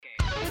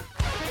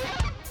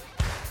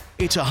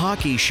It's a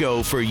hockey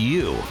show for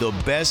you, the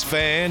best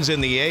fans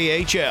in the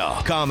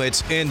AHL.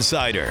 Comets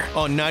Insider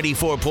on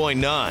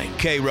 94.9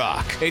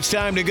 K-Rock. It's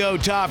time to go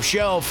top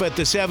shelf at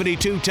the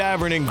 72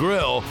 Tavern and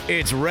Grill.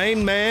 It's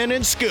Rain Man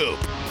and Scoop.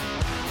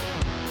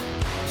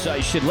 So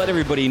I should let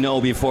everybody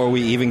know before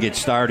we even get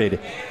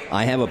started,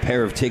 I have a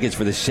pair of tickets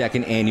for the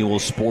second annual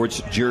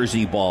Sports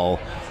Jersey Ball,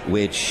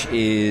 which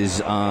is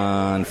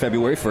on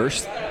February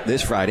 1st,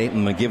 this Friday.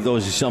 I'm going to give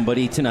those to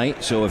somebody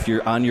tonight. So if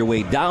you're on your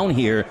way down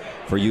here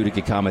for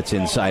Utica Comets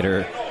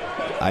Insider,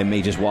 I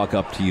may just walk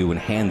up to you and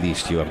hand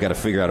these to you. I've got to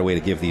figure out a way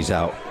to give these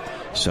out.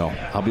 So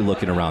I'll be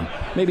looking around.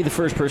 Maybe the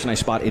first person I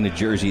spot in a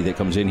jersey that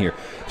comes in here.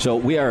 So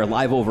we are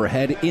live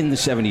overhead in the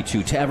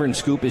 72 Tavern.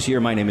 Scoop is here.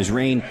 My name is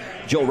Rain.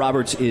 Joe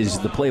Roberts is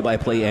the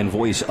play-by-play and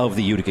voice of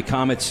the Utica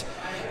Comets.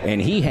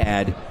 And he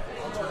had...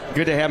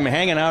 Good to have him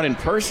hanging out in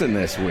person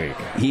this week.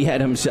 He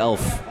had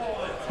himself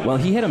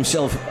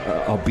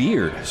a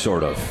beard,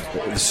 sort of.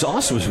 The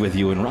Sauce was with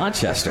you in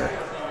Rochester.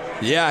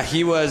 Yeah,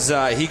 he was.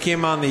 He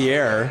came on the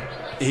air.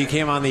 He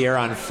came on the air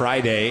on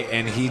Friday,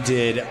 and he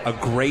did a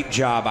great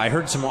job. I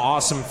heard some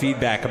awesome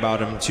feedback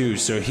about him, too.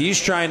 So he's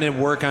trying to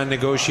work on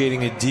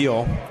negotiating a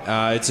deal.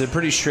 It's a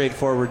pretty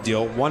straightforward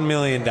deal, $1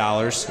 million.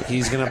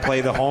 He's going to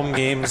play the home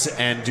games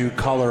and do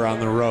color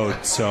on the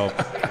road. So,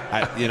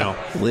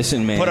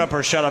 listen, man, put up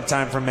or shut up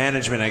time from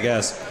management, I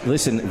guess.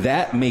 Listen,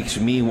 that makes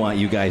me want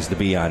you guys to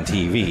be on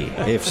TV.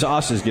 If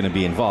Sauce is going to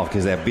be involved,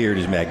 because that beard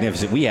is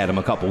magnificent. We had him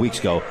a couple weeks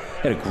ago.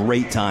 Had a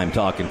great time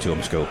talking to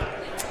him, Scoop.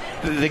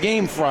 The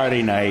game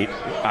Friday night,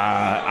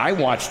 I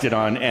watched it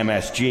on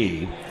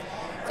MSG,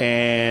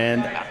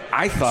 and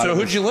I thought... So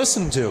who'd you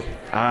listen to?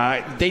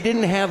 They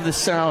didn't have the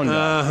sound.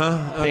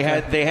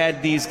 Okay. They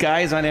had these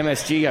guys on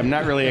MSG I'm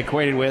not really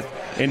acquainted with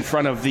in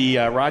front of the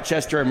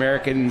Rochester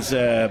Americans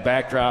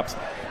backdrops,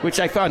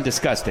 which I found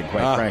disgusting,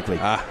 quite frankly.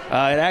 It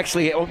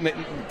actually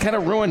kind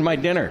of ruined my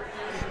dinner.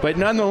 But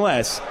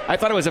nonetheless, I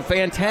thought it was a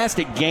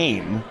fantastic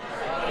game.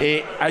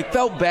 I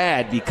felt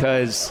bad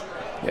because...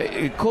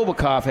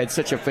 Kulikov had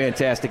such a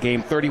fantastic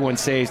game, 31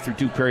 saves through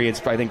two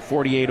periods, I think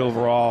 48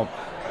 overall.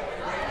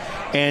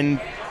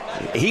 And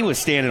he was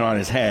standing on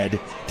his head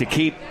to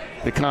keep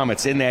the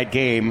Comets in that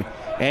game.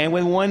 And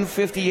with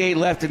 1:58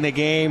 left in the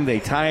game,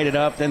 they tied it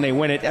up, then they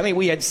win it. I mean,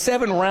 we had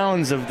 7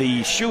 rounds of the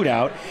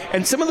shootout,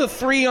 and some of the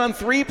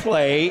 3-on-3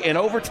 play in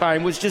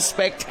overtime was just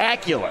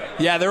spectacular.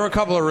 Yeah, there were a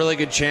couple of really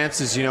good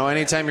chances. You know,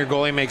 anytime your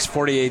goalie makes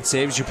 48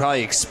 saves, you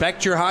probably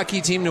expect your hockey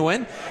team to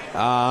win.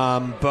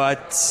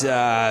 But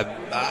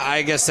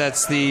I guess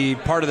that's the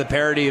part of the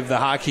parody of the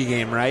hockey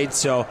game, right?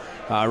 So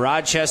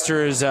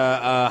Rochester is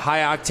a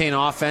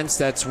high-octane offense.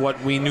 That's what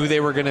we knew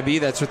they were going to be.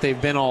 That's what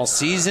they've been all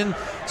season.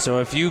 So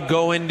if you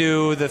go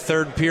into the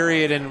third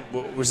period, and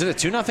was it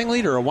a 2-0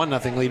 lead or a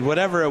 1-0 lead?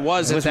 Whatever it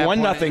was. It was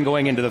 1-0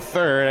 going into the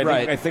third.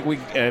 I think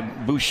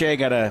Boucher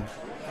got a...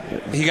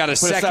 He got a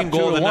second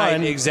goal of the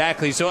night.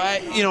 Exactly. So,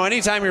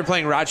 anytime you're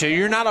playing Rochester,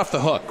 you're not off the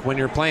hook when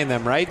you're playing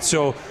them, right?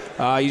 So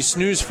you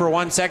snooze for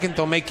 1 second,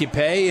 they'll make you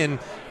pay, and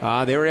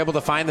they were able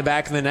to find the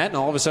back of the net, and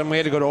all of a sudden we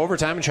had to go to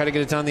overtime and try to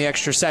get it done the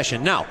extra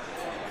session. Now,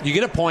 you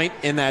get a point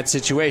in that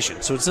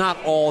situation, so it's not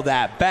all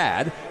that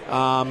bad,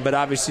 but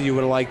obviously you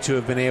would have liked to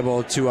have been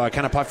able to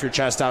kind of puff your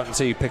chest out and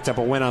say you picked up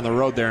a win on the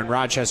road there in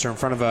Rochester in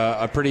front of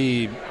a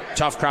pretty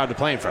tough crowd to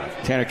play in front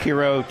of. Tanner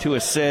Kiro, 2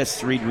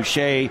 assists, Reed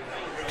Boucher,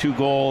 2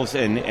 goals,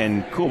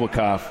 and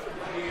Kulikov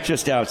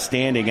just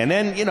outstanding. And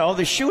then,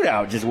 the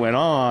shootout just went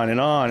on and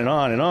on and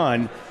on and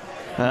on.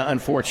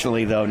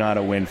 Unfortunately, though, not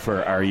a win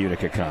for our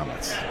Utica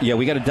Comets. Yeah,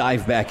 we got to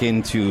dive back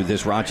into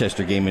this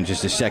Rochester game in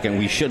just a second.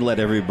 We should let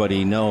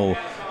everybody know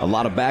a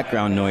lot of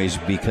background noise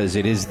because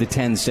it is the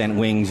 10-cent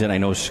wings, and I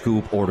know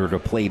Scoop ordered a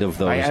plate of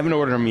those. I haven't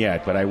ordered them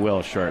yet, but I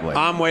will shortly.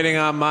 I'm waiting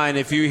on mine.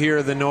 If you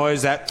hear the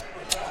noise,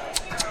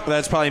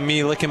 that's probably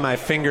me licking my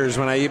fingers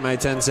when I eat my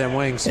 10-cent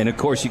wings. And, of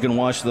course, you can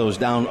wash those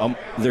down.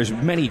 There's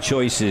many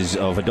choices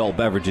of adult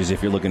beverages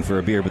if you're looking for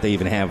a beer, but they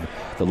even have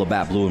the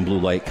Labatt Blue and Blue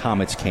Light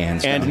Comets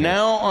cans. And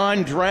now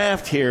on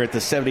draft here at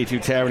the 72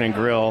 Tavern and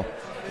Grill,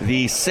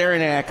 the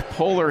Saranac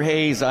Polar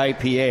Haze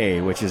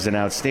IPA, which is an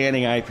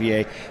outstanding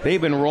IPA.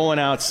 They've been rolling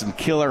out some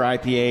killer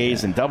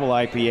IPAs and double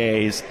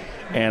IPAs,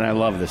 and I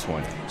love this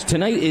one.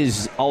 Tonight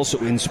is also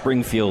in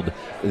Springfield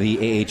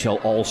the AHL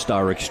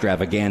All-Star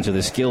Extravaganza.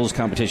 The skills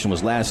competition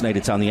was last night.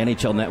 It's on the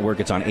NHL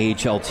Network. It's on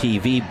AHL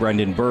TV.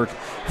 Brendan Burke,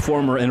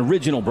 former and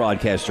original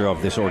broadcaster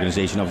of this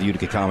organization, of the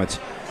Utica Comets,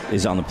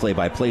 is on the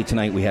play-by-play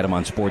tonight. We had him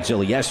on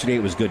Sportszilla yesterday.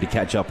 It was good to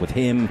catch up with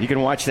him. You can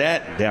watch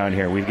that down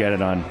here. We've got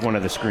it on one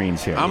of the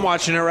screens here. I'm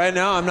watching it right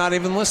now. I'm not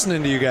even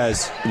listening to you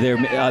guys.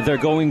 They're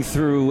going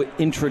through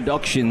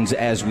introductions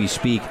as we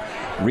speak.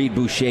 Reed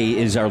Boucher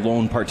is our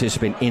lone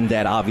participant in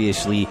that,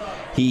 obviously.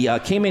 He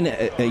came in,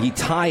 he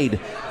tied,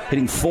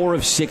 hitting 4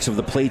 of 6 of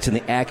the plates in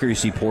the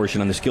accuracy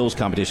portion on the skills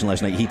competition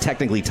last night. He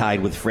technically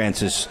tied with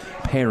Francis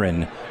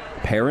Perron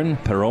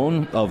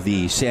of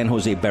the San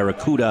Jose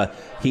Barracuda.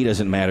 He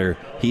doesn't matter.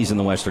 He's in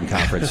the Western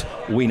Conference.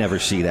 We never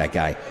see that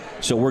guy.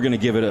 So we're going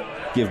to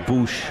give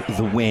Bouch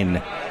the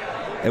win.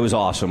 It was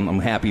awesome. I'm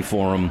happy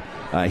for him.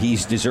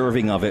 He's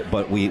deserving of it,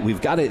 but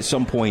we've got to, at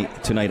some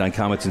point tonight on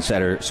Comets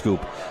Insider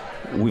Scoop,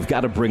 we've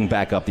got to bring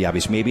back up the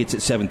obvious. Maybe it's at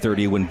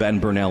 7:30 when Ben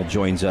Birnell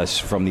joins us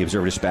from the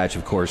Observer-Dispatch,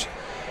 of course.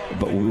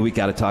 But we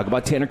got to talk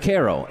about Tanner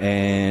Caro,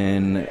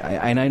 and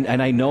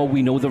I know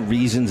we know the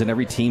reasons, and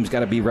every team's got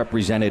to be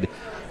represented.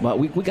 But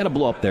we got to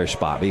blow up their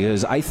spot,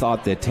 because I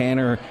thought that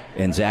Tanner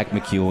and Zach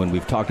McEwen,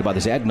 we've talked about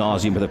this ad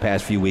nauseum for the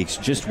past few weeks,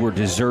 just were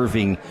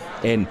deserving,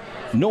 and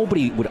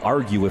nobody would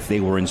argue if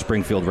they were in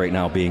Springfield right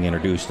now being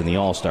introduced in the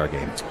All-Star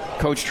game.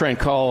 Coach Trent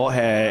Cull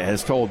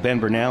has told Ben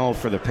Birnell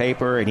for the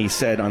paper, and he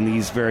said on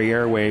these very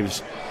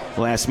airwaves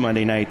last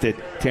Monday night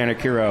that Tanner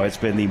Caro has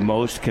been the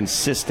most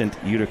consistent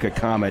Utica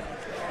Comet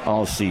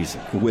all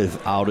season.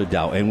 Without a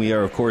doubt. And we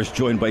are, of course,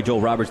 joined by Joe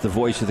Roberts, the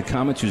voice of the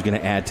Comets, who's going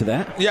to add to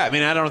that. Yeah, I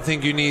mean, I don't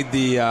think you need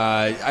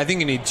I think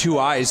you need two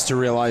eyes to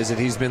realize that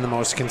he's been the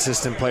most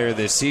consistent player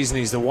this season.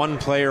 He's the one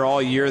player all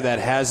year that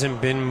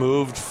hasn't been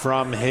moved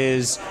from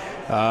his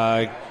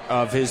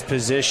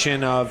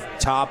position of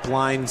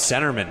top-line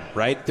centerman,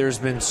 right? There's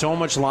been so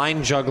much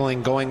line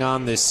juggling going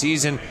on this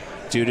season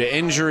due to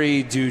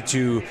injury, due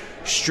to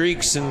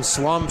streaks and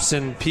slumps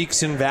and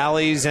peaks and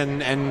valleys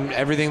and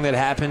everything that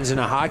happens in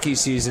a hockey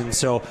season.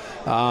 So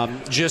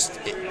just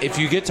if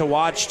you get to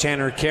watch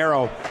Tanner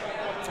Caro,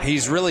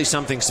 he's really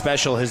something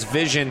special. His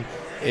vision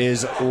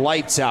is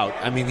lights out.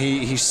 I mean,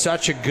 he's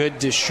such a good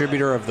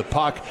distributor of the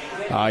puck.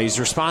 He's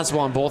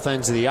responsible on both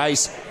ends of the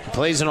ice. He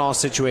plays in all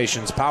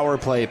situations, power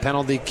play,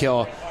 penalty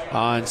kill,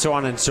 and so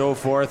on and so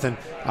forth. And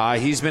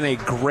he's been a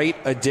great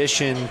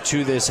addition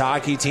to this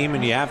hockey team,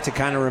 and you have to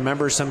kind of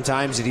remember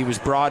sometimes that he was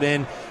brought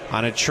in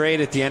on a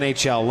trade at the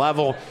NHL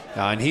level,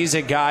 and he's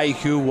a guy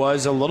who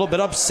was a little bit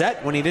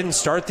upset when he didn't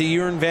start the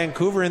year in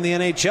Vancouver in the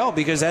NHL,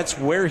 because that's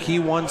where he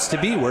wants to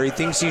be, where he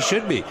thinks he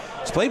should be.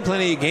 He's played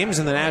plenty of games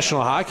in the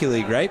National Hockey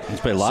League, right? He's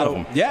played a lot of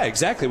them. Yeah,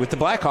 exactly, with the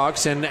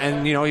Blackhawks,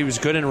 and you know, he was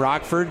good in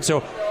Rockford,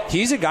 so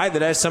he's a guy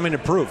that has something to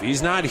prove.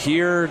 He's not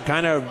here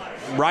kind of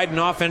riding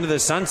off into the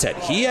sunset.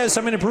 He has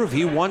something to prove.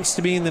 He wants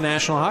to be in the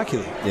National Hockey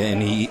League.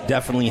 And he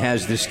definitely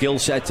has the skill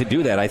set to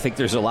do that. I think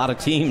there's a lot of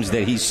teams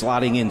that he's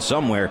slotting in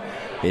somewhere.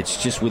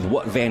 It's just with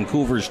what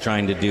Vancouver's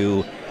trying to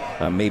do.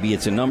 Maybe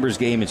it's a numbers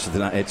game.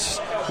 It's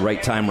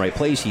right time, right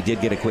place. He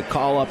did get a quick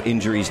call-up.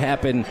 Injuries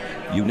happen.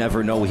 You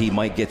never know. He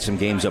might get some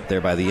games up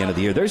there by the end of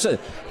the year. There's a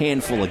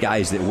handful of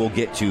guys that we'll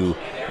get to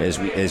as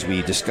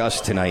we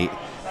discuss tonight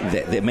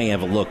that may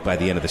have a look by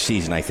the end of the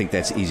season. I think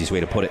that's the easiest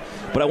way to put it.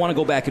 But I want to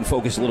go back and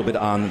focus a little bit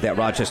on that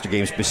Rochester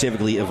game,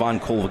 specifically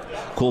Ivan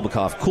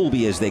Kulbakov,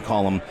 Kulby as they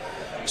call him.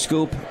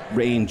 Scoop,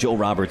 Rain, Joe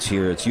Roberts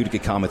here. It's Utica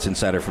Comets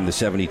Insider from the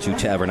 72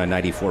 Tavern on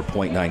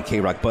 94.9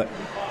 K-Rock. But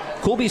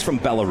Kulby's from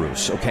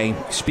Belarus, okay?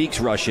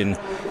 Speaks Russian.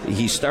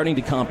 He's starting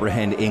to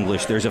comprehend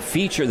English. There's a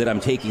feature that I'm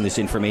taking this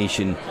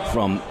information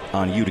from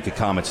on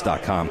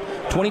uticacomets.com.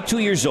 22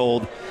 years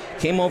old,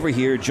 came over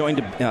here,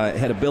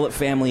 had a billet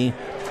family,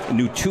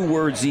 knew 2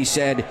 words, he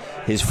said.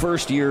 His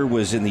first year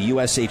was in the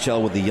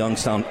USHL with the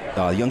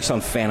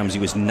Youngstown Phantoms. He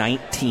was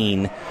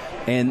 19.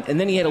 And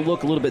then he had a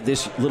look a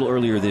little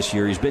earlier this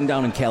year. He's been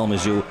down in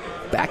Kalamazoo.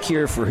 Back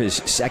here for his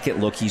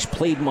second look. He's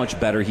played much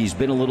better. He's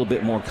been a little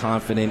bit more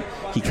confident.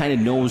 He kind of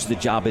knows the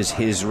job is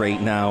his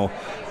right now.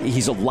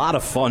 He's a lot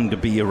of fun to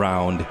be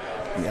around.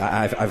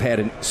 I've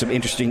had some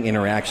interesting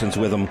interactions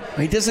with him.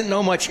 He doesn't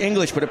know much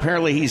English, but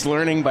apparently he's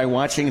learning by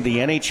watching the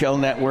NHL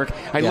Network.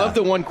 I love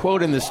the one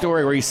quote in the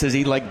story where he says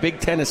he liked big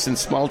tennis and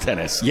small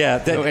tennis. Yeah.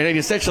 And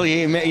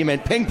essentially he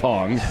meant ping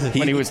pong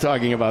when he was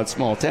talking about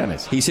small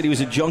tennis. He said he was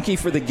a junkie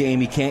for the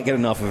game. He can't get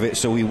enough of it.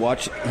 So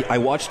I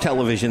watch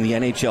television, the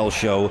NHL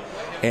show,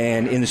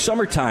 and in the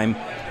summertime,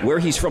 where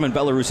he's from in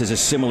Belarus is a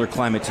similar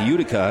climate to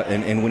Utica,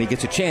 and when he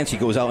gets a chance, he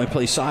goes out and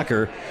plays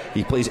soccer.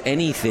 He plays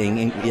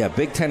anything. And,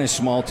 big tennis,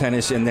 small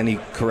tennis, and then he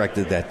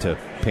corrected that to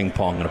ping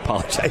pong and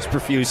apologized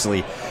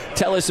profusely.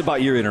 Tell us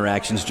about your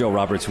interactions, Joe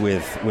Roberts,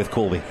 with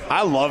Kulby.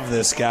 I love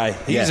this guy.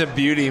 He's a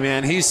beauty,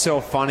 man. He's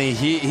so funny.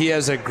 He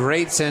has a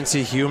great sense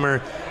of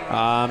humor.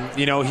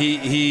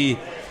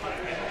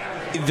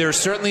 There's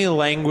certainly a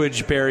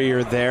language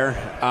barrier there,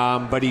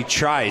 but he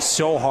tries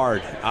so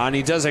hard, and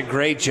he does a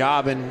great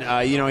job. And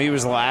he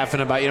was laughing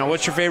about,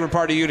 what's your favorite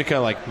part of Utica?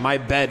 Like, my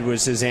bed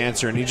was his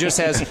answer, and he just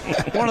has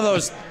one of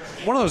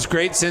those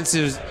great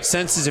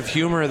senses of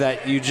humor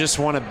that you just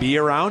want to be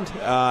around.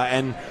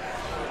 And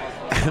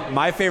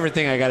my favorite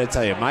thing, I got to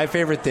tell you,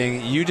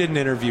 you did an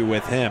interview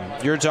with him.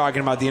 You're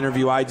talking about the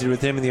interview I did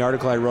with him in the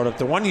article I wrote up.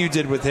 The one you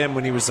did with him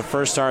when he was the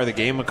first star of the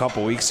game a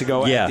couple weeks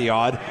ago at the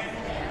Odd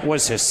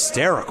was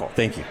hysterical.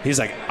 Thank you. He's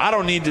like, I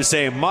don't need to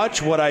say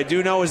much. What I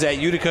do know is that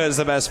Utica is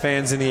the best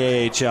fans in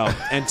the AHL.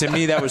 And to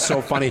me, that was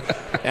so funny.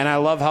 And I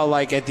love how,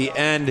 like, at the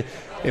end,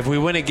 if we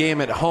win a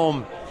game at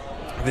home,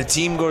 the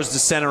team goes to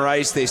center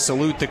ice, they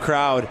salute the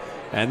crowd,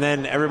 and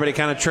then everybody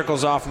kind of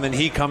trickles off, and then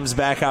he comes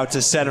back out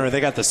to center.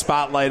 They got the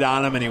spotlight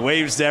on him, and he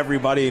waves to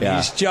everybody,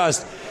 and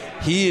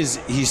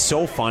he's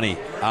so funny.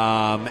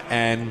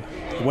 And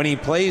when he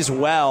plays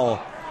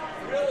well,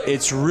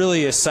 it's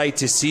really a sight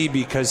to see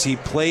because he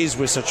plays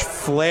with such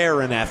flair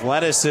and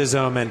athleticism,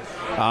 and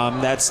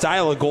that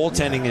style of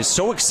goaltending is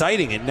so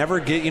exciting. It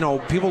never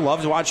people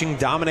loved watching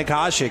Dominik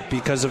Hasek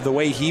because of the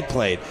way he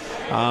played.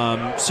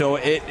 So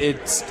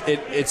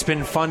it's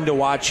been fun to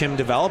watch him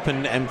develop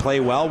and play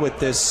well with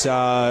this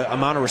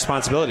amount of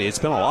responsibility. It's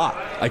been a lot.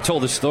 I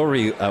told the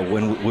story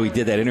when we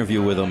did that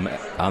interview with him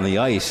on the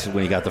ice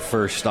when he got the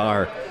first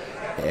star.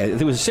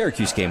 It was a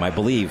Syracuse game, I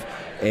believe.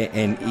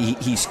 And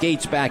he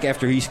skates back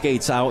after he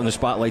skates out and the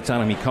spotlight's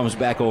on him. He comes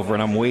back over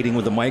and I'm waiting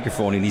with the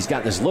microphone and he's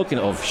got this look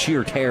of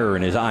sheer terror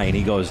in his eye. And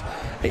he goes,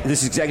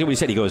 this is exactly what he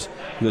said. He goes,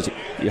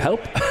 you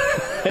help?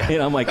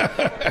 And I'm like,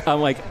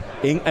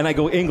 and I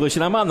go English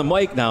and I'm on the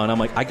mic now and I'm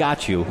like, I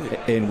got you.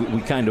 And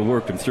we kind of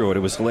worked him through it.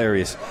 It was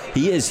hilarious.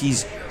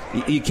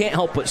 You can't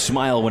help but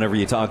smile whenever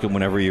you talk to him,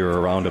 whenever you're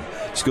around him.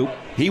 Scoop?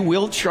 He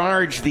will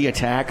charge the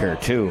attacker,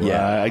 too.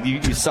 Yeah.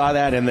 You saw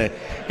that in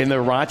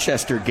the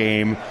Rochester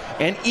game.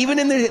 And even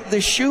in the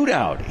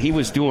shootout, he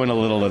was doing a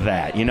little of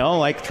that,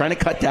 like trying to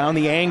cut down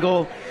the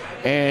angle.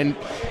 And,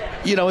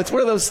 it's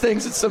one of those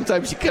things that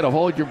sometimes you kind of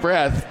hold your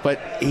breath, but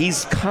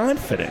he's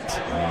confident.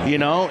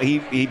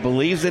 He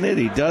believes in it.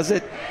 He does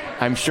it.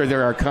 I'm sure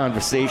there are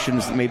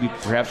conversations, maybe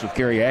perhaps with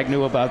Gary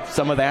Agnew about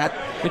some of that.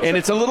 And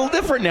it's a little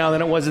different now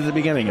than it was at the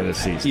beginning of the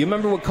season. You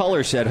remember what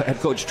Culler said, head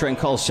coach Trent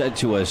Cull said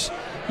to us,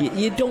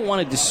 you don't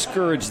want to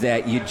discourage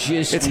that. You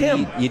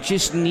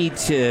just need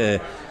to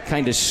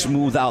kind of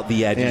smooth out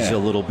the edges a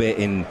little bit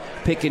and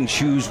pick and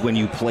choose when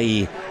you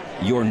play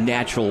your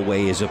natural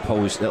way as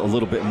opposed to a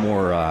little bit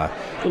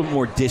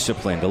more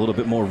disciplined, a little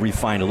bit more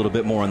refined, a little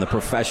bit more in the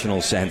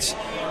professional sense,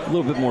 a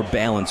little bit more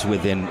balance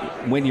within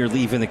when you're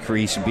leaving the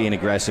crease and being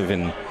aggressive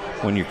and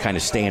when you're kind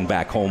of staying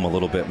back home a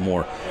little bit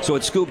more. So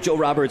it's Scoop, Joe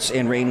Roberts,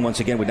 and Rain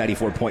once again with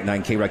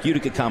 94.9 K-Rock.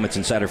 Utica Comets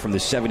Insider from the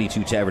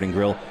 72 Tavern and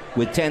Grill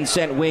with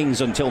 10-cent wings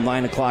until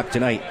 9 o'clock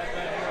tonight.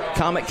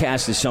 Comet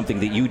Cast is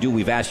something that you do.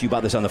 We've asked you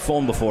about this on the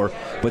phone before,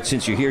 but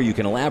since you're here, you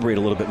can elaborate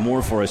a little bit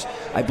more for us.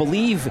 I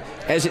believe,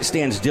 as it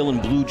stands,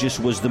 Dylan Blue just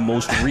was the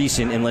most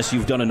recent, unless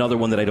you've done another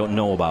one that I don't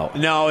know about.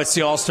 No, it's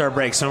the All-Star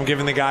break, so I'm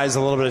giving the guys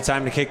a little bit of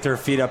time to kick their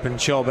feet up and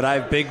chill, but I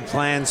have big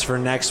plans for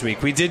next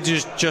week. We did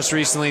just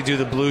recently do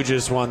the Blue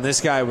Jays one.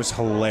 This guy was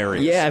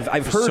hilarious. Yeah,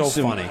 I've heard so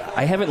funny.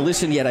 I haven't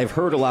listened yet. I've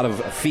heard a lot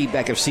of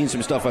feedback. I've seen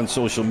some stuff on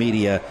social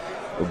media.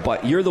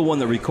 But you're the one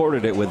that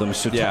recorded it with him,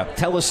 so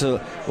tell us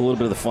a little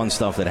bit of the fun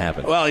stuff that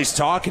happened. Well, he's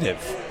talkative,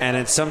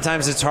 and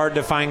sometimes it's hard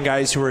to find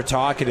guys who are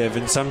talkative,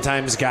 and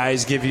sometimes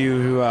guys give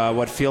you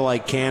what feel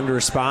like canned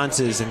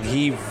responses, and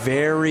he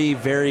very,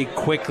 very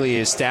quickly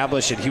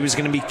established that he was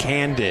going to be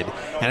candid.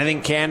 And I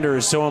think candor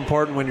is so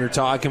important when you're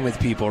talking with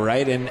people,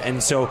 right?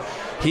 And so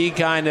he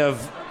kind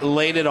of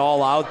laid it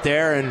all out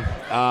there, and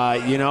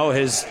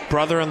his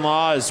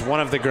brother-in-law is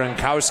one of the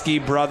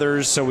Gronkowski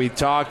brothers, so we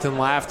talked and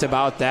laughed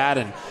about that,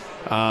 and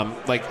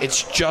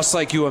it's just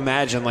like you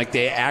imagine. Like,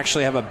 they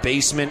actually have a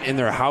basement in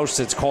their house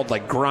that's called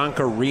like Gronk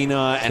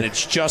Arena, and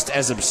it's just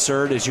as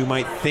absurd as you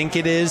might think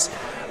it is.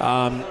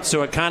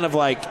 So it kind of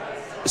like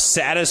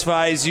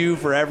satisfies you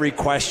for every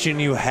question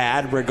you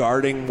had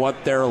regarding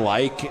what they're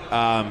like.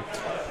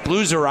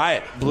 Blue's a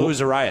riot. Blue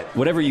is a riot.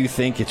 Whatever you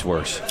think, it's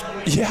worse.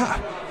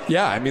 Yeah.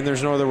 I mean,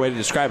 there's no other way to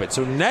describe it.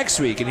 So next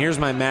week, and here's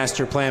my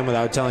master plan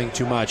without telling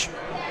too much,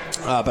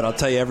 but I'll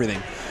tell you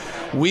everything.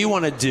 We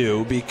want to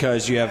do,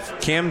 because you have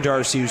Cam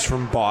Darcy, who's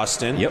from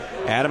Boston,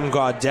 Adam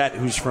Gaudette,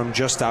 who's from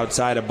just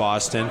outside of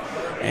Boston,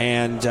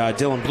 and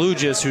Dylan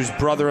Blugis, whose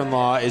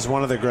brother-in-law is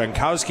one of the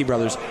Gronkowski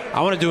brothers.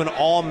 I want to do an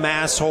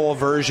all-masshole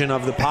version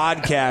of the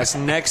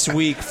podcast next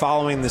week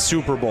following the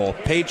Super Bowl.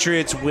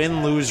 Patriots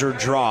win, lose, or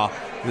draw.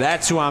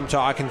 That's who I'm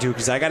talking to,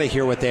 because I got to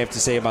hear what they have to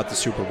say about the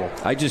Super Bowl.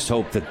 I just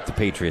hope that the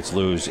Patriots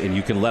lose, and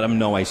you can let them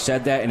know I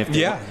said that. And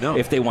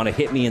if they want to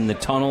hit me in the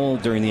tunnel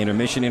during the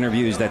intermission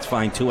interviews, that's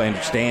fine too. I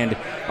understand.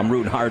 I'm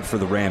rooting hard for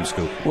the Rams,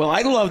 Scoop. Well,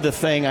 I love the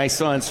thing I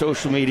saw on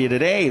social media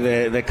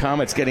today, the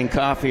Comets getting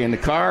coffee in the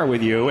car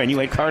with you, and you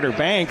had Carter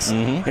Banks,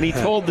 and he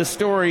told the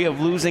story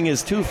of losing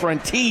his 2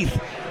 front teeth,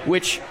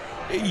 which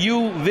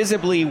you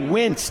visibly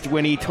winced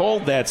when he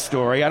told that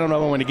story. I don't know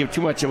if I want to give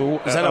too much of it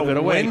away. Is that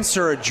a wince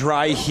or a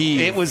dry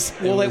heave? It was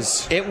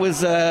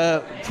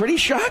pretty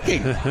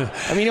shocking.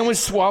 I mean, it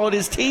almost swallowed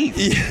his teeth.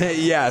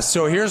 Yeah.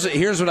 So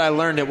here's what I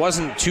learned. It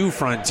wasn't 2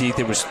 front teeth.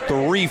 It was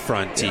 3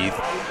 front teeth.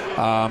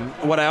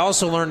 What I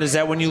also learned is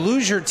that when you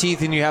lose your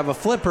teeth and you have a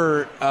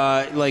flipper,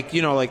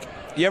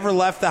 you ever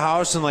left the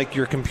house and like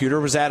your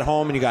computer was at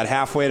home and you got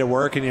halfway to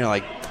work and you're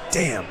like,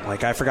 damn,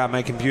 like I forgot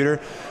my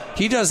computer.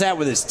 He does that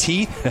with his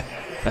teeth,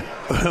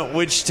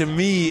 which to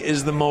me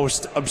is the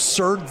most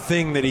absurd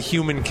thing that a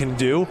human can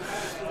do.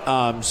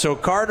 So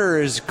Carter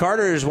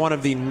is one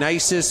of the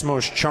nicest,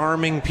 most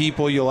charming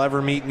people you'll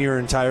ever meet in your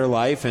entire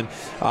life. And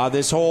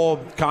this whole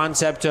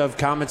concept of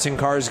Comets and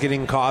Cars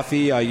Getting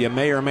Coffee, you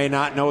may or may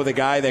not know the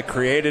guy that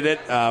created it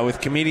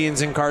with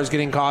Comedians and Cars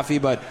Getting Coffee,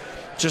 but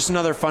just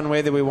another fun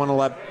way that we want to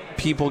let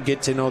people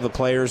get to know the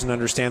players and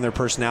understand their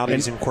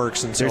personalities and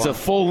quirks and so on. There's a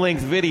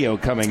full-length video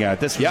coming out.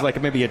 This was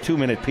like maybe a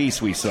 2-minute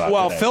piece we saw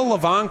Well, today. Phil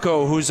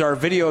Levanko, who's our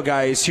video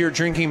guy, is here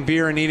drinking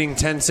beer and eating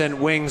 10-cent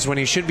wings when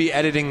he should be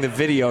editing the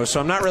video, so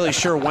I'm not really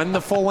sure when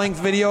the full-length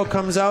video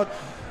comes out.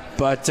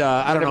 But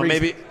I don't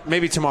know.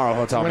 Maybe tomorrow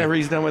he'll tell me. Whenever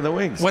he's done with the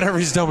Wings. Whenever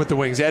he's done with the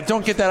Wings. Yeah,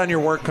 don't get that on your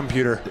work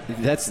computer.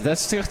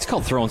 That's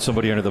called throwing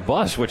somebody under the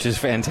bus, which is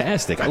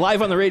fantastic.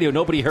 Live on the radio,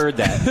 nobody heard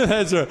that.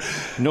 That's right.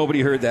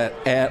 Nobody heard that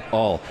at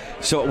all.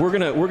 So we're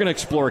gonna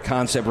explore a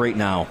concept right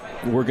now.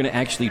 We're gonna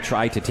actually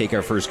try to take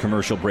our first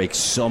commercial break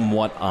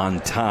somewhat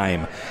on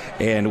time,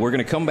 and we're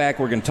gonna come back.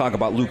 We're gonna talk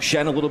about Luke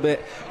Shen a little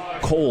bit.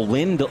 Cole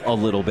Lind a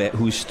little bit,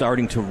 who's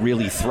starting to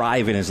really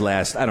thrive in his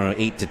last,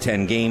 8 to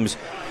 10 games.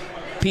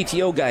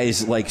 PTO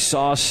guys like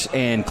Sauce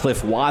and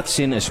Cliff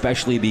Watson,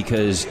 especially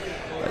because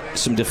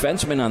some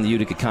defensemen on the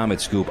Utica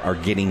Comets scoop are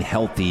getting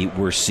healthy.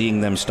 We're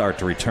seeing them start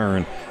to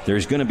return.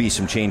 There's going to be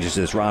some changes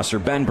to this roster.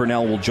 Ben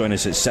Birnell will join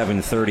us at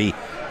 7:30,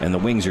 and the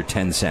Wings are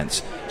 10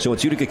 cents. So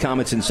it's Utica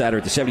Comets Insider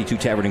at the 72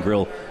 Tavern and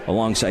Grill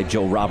alongside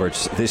Joe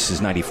Roberts. This is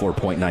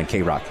 94.9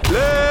 K-Rock.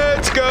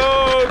 Let's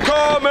go,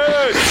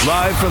 Comets!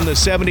 Live from the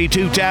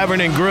 72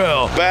 Tavern and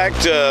Grill. Back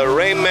to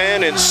Rain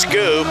Man and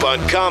Scoop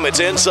on Comets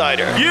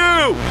Insider.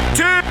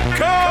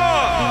 Utica!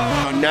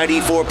 On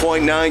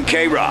 94.9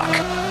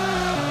 K-Rock.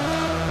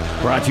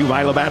 Brought to you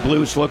by Labatt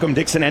Blue, Slocum,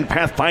 Dixon, and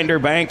Pathfinder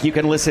Bank. You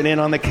can listen in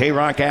on the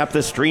K-Rock app,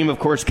 the stream, of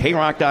course,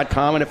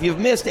 krock.com. And if you've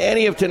missed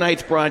any of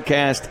tonight's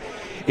broadcast,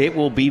 it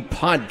will be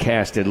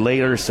podcasted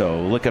later.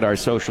 So look at our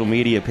social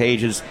media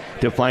pages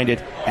to find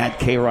it at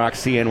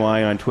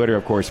KRockCNY on Twitter,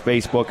 of course,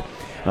 Facebook,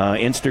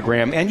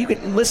 Instagram. And you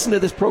can listen to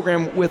this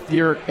program with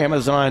your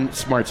Amazon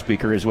smart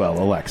speaker as well,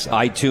 Alexa.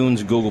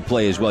 iTunes, Google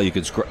Play as well. You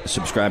could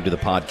subscribe to the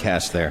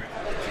podcast there.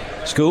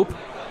 Scoop?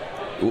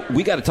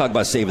 We got to talk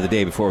about Save of the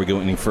Day before we go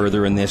any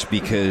further in this,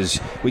 because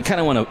we kind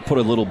of want to put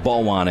a little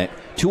bow on it.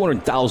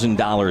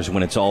 $200,000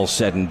 when it's all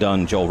said and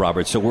done, Joel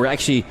Roberts. So we're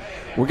going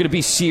to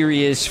be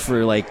serious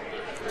for like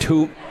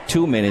two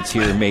minutes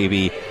here,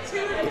 maybe,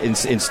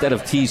 instead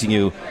of teasing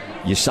you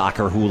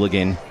soccer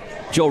hooligan.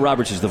 Joe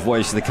Roberts is the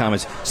voice of the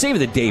Comets. Save of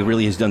the Day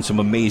really has done some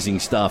amazing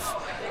stuff.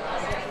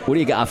 What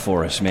do you got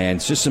for us, man?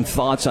 It's just some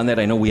thoughts on that.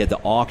 I know we had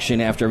the auction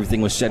after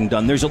everything was said and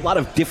done. There's a lot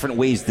of different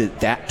ways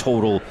that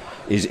total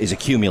is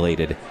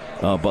accumulated,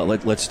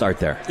 but let's start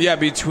there. Yeah,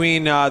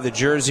 between the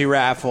jersey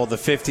raffle, the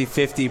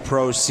 50-50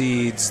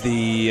 proceeds,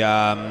 the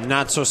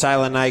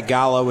Not-So-Silent Night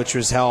Gala, which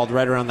was held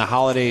right around the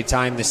holiday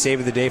time, the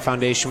Save of the Day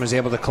Foundation was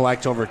able to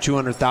collect over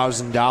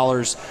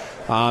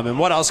 $200,000. And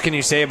what else can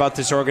you say about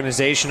this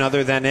organization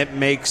other than it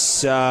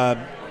makes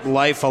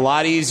life a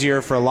lot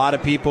easier for a lot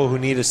of people who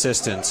need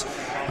assistance?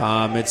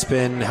 It's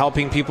been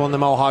helping people in the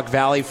Mohawk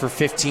Valley for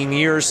 15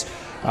 years.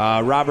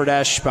 Robert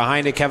Esch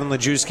behind it, Kevin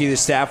Lajewski, the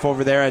staff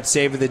over there at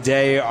Save of the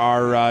Day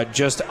are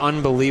just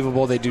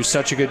unbelievable. They do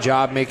such a good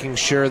job making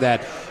sure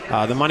that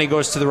the money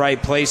goes to the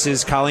right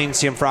places. Colleen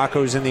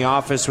Cianfrocco is in the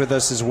office with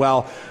us as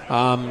well.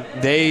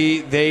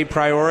 They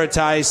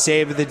prioritize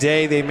Save of the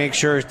Day. They make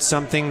sure it's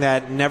something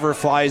that never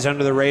flies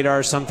under the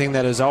radar, something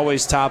that is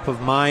always top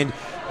of mind.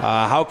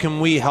 How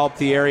can we help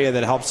the area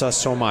that helps us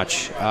so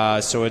much?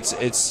 So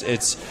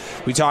it's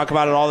we talk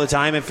about it all the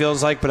time, it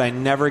feels like, but I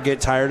never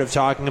get tired of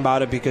talking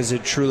about it because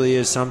it truly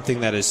is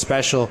something that is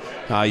special,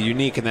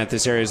 unique, and that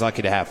this area is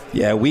lucky to have.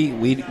 Yeah,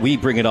 we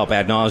bring it up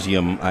ad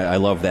nauseum. I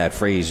love that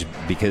phrase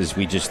because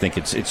we just think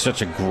it's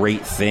such a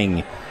great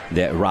thing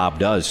that Rob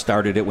does.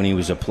 Started it when he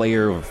was a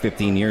player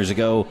 15 years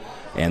ago,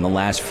 and the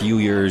last few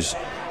years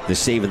the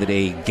Save of the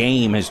Day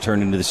game has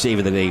turned into the Save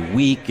of the Day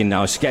week, and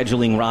now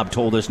scheduling, Rob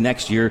told us,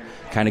 next year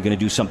kind of going to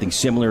do something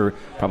similar,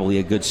 probably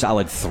a good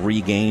solid 3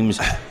 games,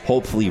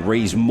 hopefully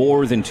raise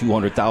more than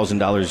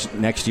 $200,000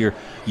 next year.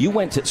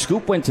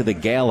 Scoop went to the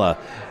gala,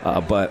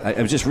 but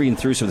I was just reading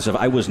through some of the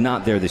stuff. I was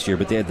not there this year,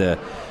 but they had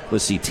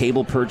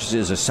table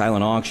purchases, a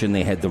silent auction,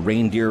 they had the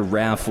reindeer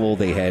raffle,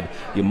 they had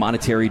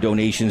monetary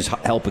donations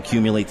help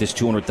accumulate this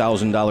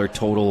 $200,000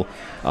 total.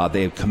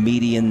 They have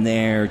comedian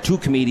there, 2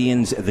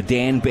 comedians, the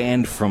Dan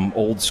Band from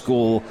Old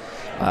School.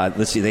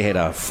 They had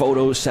a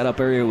photo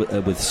setup area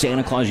with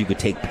Santa Claus. You could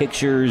take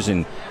pictures.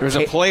 And there's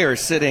a player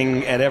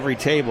sitting at every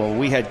table.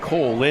 We had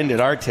Cole Lind at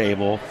our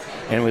table,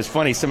 and it was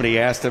funny. Somebody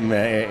asked him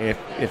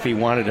if he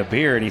wanted a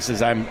beer, and he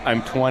says,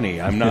 "I'm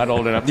 20. I'm not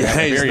old enough to have a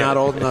beer he's yet." not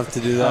old enough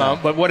to do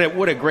that. But what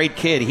a great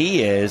kid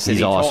he is.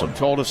 He's awesome.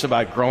 Told us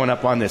about growing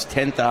up on this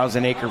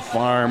 10,000-acre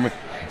farm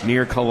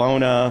near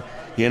Kelowna.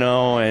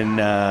 And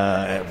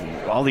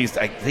all these,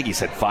 I think he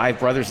said 5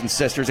 brothers and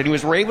sisters, and he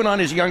was raving on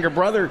his younger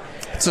brother.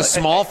 It's a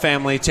small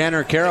family.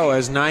 Tanner Caro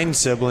has 9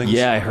 siblings.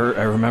 Yeah,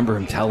 I remember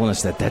him telling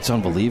us that. That's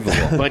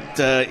unbelievable.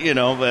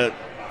 But,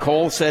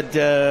 Cole said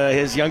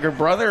his younger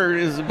brother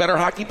is a better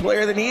hockey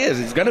player than he is.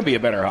 He's going to be a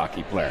better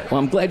hocky player. Well,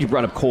 I'm glad you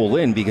brought up Cole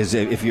Lind, because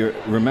if you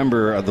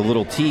remember the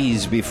little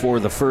tease before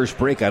the first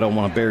break, I don't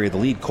want to bury the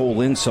lead. Cole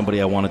Lind's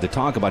somebody I wanted to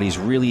talk about.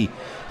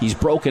 He's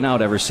broken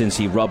out ever since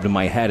he rubbed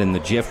my head and the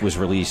GIF was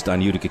released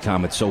on Utica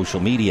Comets social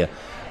media.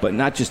 But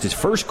not just his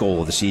first goal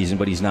of the season,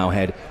 but he's now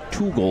had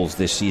 2 goals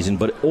this season.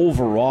 But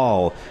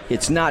overall,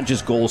 it's not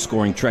just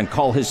goal-scoring. Trent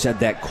Cull has said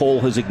that.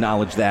 Cole has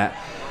acknowledged that.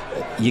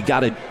 you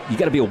gotta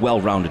be a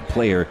well-rounded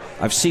player.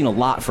 I've seen a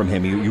lot from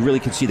him. You really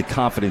can see the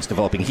confidence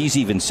developing. He's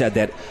even said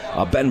that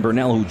Ben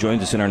Birnell, who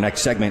joins us in our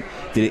next segment,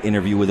 did an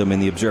interview with him in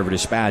the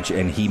Observer-Dispatch,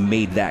 and he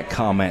made that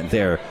comment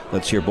there.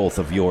 Let's hear both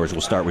of yours.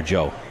 We'll start with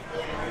Joe.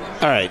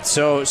 All right,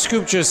 so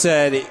Scoop just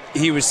said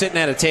he was sitting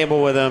at a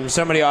table with him.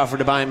 Somebody offered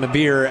to buy him a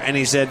beer, and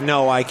he said,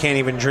 no, I can't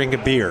even drink a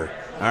beer.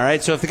 All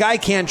right, so if the guy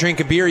can't drink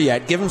a beer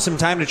yet, give him some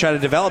time to try to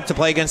develop to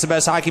play against the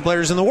best hockey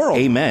players in the world.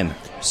 Amen.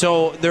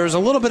 So there's a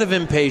little bit of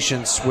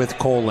impatience with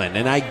Cole Lind,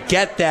 and I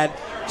get that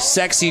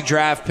sexy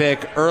draft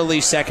pick, early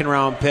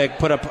second-round pick,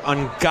 put up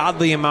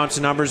ungodly amounts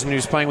of numbers when he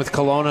was playing with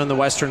Kelowna in the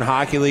Western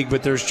Hockey League,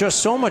 but there's just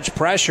so much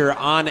pressure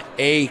on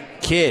a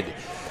kid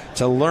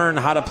to learn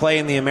how to play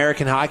in the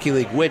American Hockey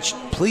League, which,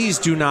 please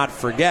do not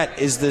forget,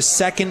 is the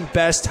second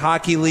best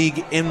hockey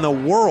league in the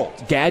world.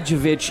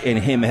 Gadjevich and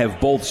him have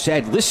both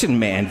said, listen,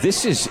 man,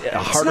 this is a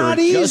harder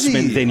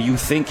adjustment than you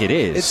think it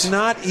is. It's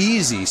not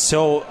easy.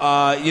 So,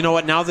 you know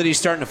what? Now that he's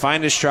starting to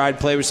find his stride,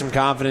 play with some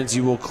confidence,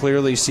 you will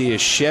clearly see a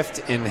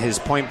shift in his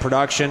point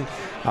production.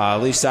 At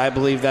least I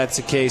believe that's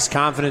the case.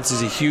 Confidence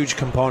is a huge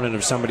component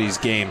of somebody's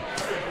game.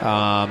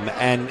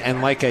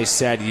 And like I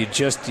said, you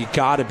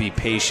got to be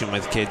patient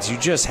with kids. You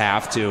just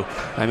have to.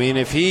 I mean,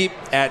 if he,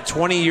 at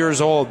 20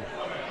 years old,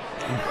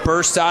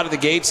 burst out of the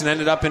gates and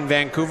ended up in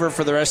Vancouver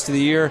for the rest of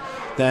the year,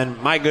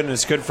 then my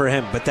goodness, good for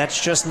him. But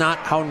that's just not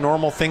how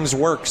normal things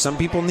work. Some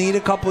people need a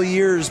couple of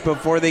years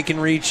before they can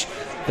reach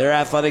their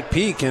athletic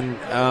peak. And,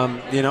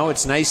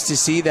 it's nice to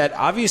see that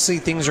obviously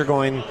things are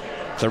going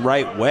the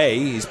right way.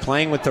 He's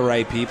playing with the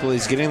right people.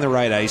 He's getting the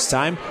right ice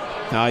time.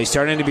 He's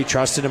starting to be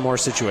trusted in more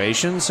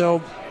situations.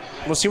 So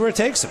we'll see where it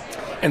takes him.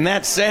 And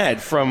that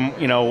said, from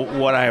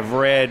what I've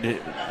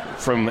read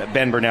from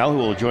Ben Birnell, who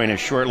will join us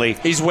shortly,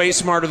 he's way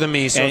smarter than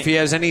me. So if he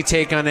has any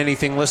take on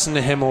anything, listen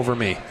to him over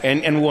me.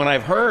 And what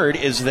I've heard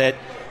is that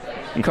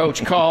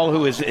Coach Call,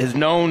 who is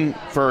known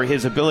for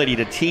his ability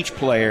to teach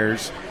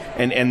players,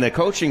 and the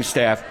coaching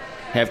staff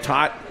have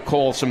taught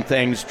Cole some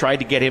things, tried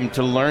to get him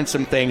to learn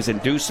some things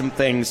and do some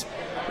things,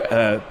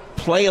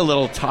 play a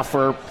little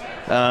tougher.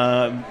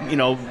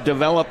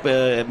 Develop,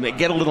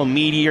 get a little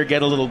meatier,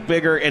 get a little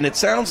bigger, and it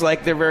sounds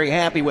like they're very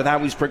happy with how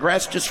he's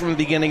progressed just from the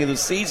beginning of the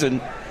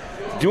season,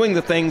 doing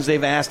the things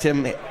they've asked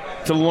him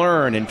to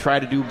learn and try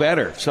to do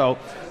better. So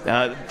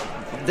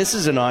this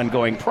is an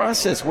ongoing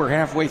process. We're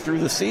halfway through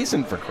the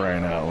season, for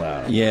crying out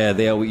loud. Yeah,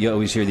 you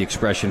always hear the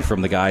expression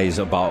from the guys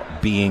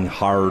about being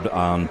hard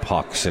on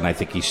pucks, and I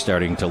think he's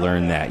starting to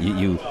learn that.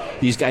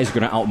 These guys are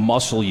going to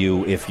outmuscle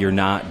you if you're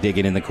not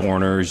digging in the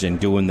corners and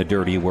doing the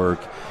dirty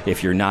work,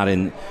 if you're not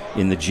in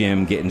the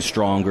gym getting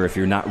stronger, if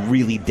you're not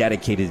really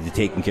dedicated to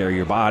taking care of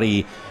your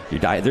body, your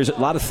diet. There's a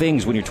lot of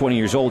things when you're 20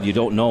 years old you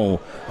don't know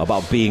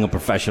about being a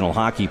professional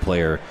hockey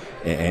player,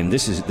 and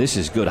this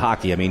is good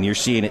hockey. I mean, you're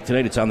seeing it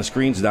tonight. It's on the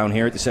screens down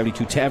here at the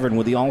 72 Tavern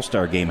with the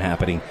All-Star game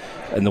happening,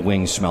 and the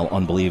wings smell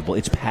unbelievable.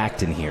 It's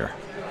packed in here.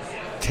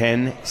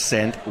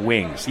 10-cent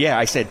wings. Yeah,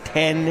 I said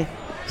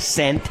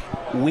 10-cent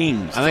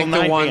wings. I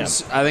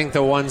think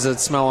the ones that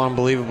smell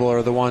unbelievable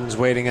are the ones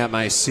waiting at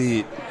my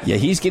seat. Yeah,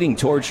 he's getting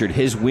tortured.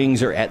 His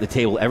wings are at the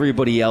table.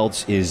 Everybody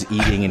else is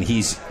eating, and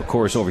he's, of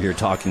course, over here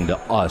talking to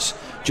us.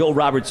 Joel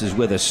Roberts is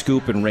with us.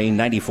 Scoop and Rain,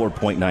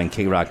 94.9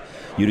 K-Rock.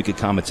 Utica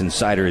Comets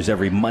Insider is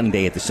every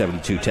Monday at the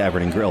 72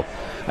 Tavern and Grill.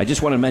 I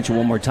just want to mention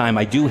one more time,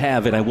 I do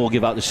have, and I will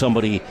give out to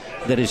somebody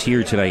that is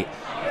here tonight,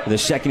 the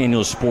second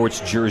annual Sports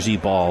Jersey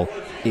Ball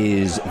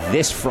is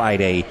this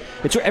Friday.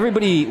 It's where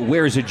everybody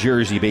wears a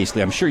jersey,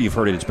 basically. I'm sure you've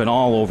heard it. It's been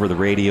all over the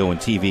radio and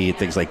TV and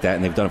things like that,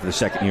 and they've done it for the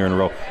second year in a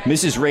row.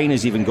 Mrs. Rain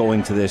is even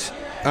going to this.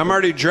 I'm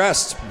already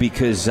dressed.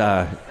 Because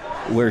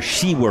where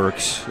she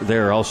works,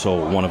 they're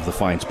also one of the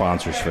fine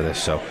sponsors for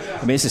this. So,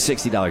 I mean, it's a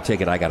 $60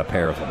 ticket. I got a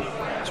pair of them.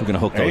 So we're going to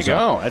hook those up. There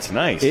you go. That's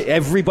nice.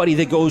 Everybody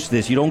that goes to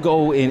this, you don't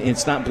go in,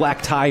 it's not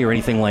black tie or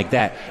anything like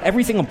that.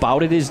 Everything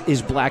about it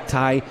is black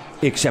tie,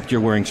 except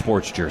you're wearing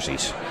sports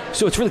jerseys.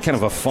 So it's really kind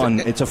of a fun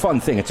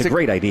thing. It's a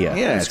great idea.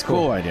 Yeah, it's a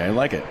cool idea. I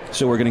like it.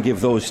 So we're going to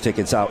give those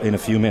tickets out in a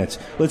few minutes.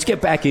 Let's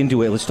get back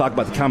into it. Let's talk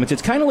about the Comets.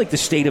 It's kind of like the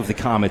state of the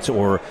Comets,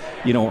 or,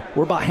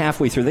 we're about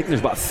halfway through. I think there's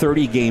about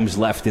 30 games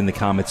left in the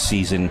Comets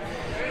season.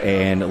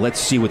 And let's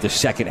see what the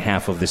second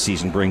half of the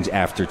season brings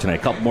after tonight. A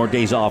couple more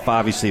days off,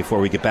 obviously,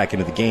 before we get back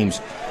into the games.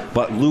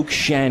 But Luke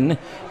Shen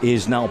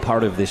is now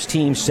part of this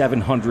team,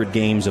 700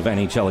 games of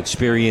NHL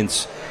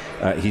experience.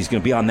 He's going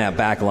to be on that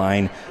back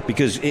line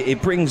because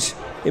it brings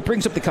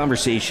up the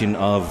conversation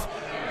of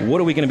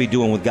what are we going to be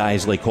doing with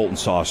guys like Colton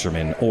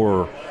Saucerman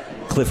or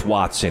Cliff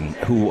Watson,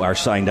 who are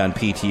signed on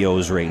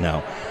PTOs right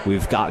now.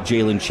 We've got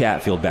Jalen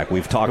Chatfield back.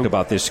 We've talked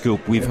about this,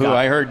 Scoop.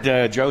 I heard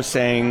Joe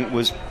saying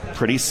was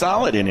pretty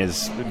solid in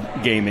his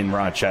game in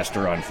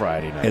Rochester on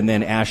Friday night. And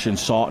then Ashton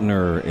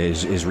Saltner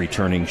is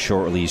returning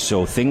shortly.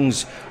 So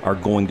things are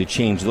going to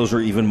change. Those are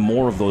even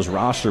more of those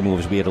roster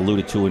moves we had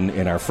alluded to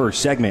in our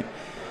first segment.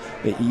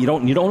 You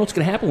don't know what's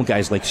going to happen with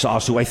guys like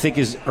Sauce, who I think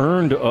has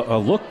earned a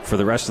look for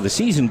the rest of the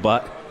season,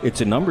 but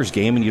it's a numbers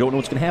game, and you don't know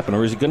what's going to happen.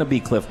 Or is it going to be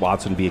Cliff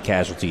Watson be a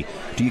casualty?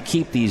 Do you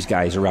keep these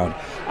guys around?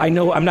 I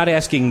know I'm not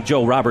asking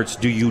Joe Roberts,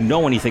 do you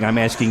know anything? I'm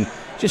asking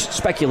just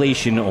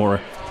speculation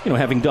or,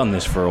 having done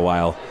this for a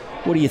while,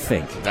 what do you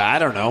think? I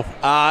don't know.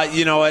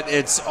 You know what?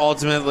 It's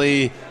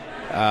ultimately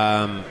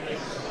it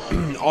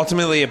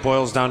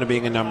boils down to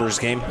being a numbers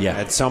game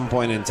at some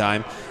point in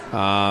time.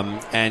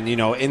 And,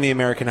 in the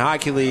American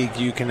Hockey League,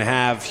 you can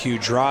have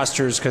huge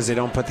rosters because they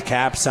don't put the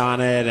caps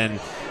on it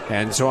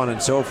and so on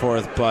and so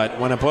forth. But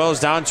when it boils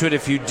down to it,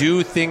 if you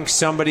do think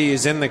somebody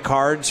is in the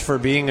cards for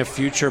being a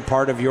future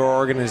part of your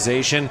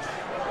organization,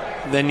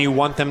 then you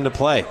want them to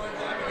play.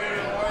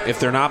 If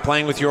they're not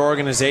playing with your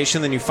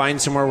organization, then you find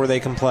somewhere where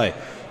they can play.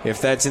 If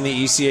that's in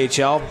the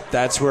ECHL,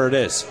 that's where it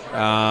is.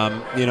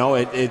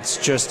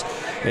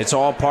 It's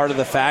all part of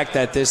the fact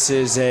that this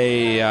is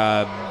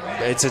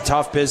it's a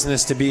tough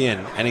business to be in.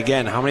 And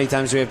again, how many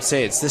times do we have to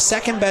say it? It's the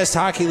second best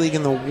hockey league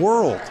in the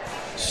world.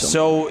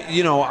 So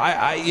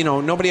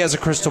nobody has a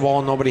crystal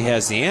ball, nobody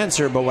has the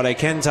answer. But what I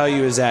can tell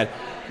you is that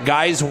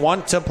guys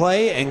want to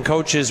play and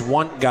coaches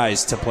want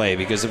guys to play,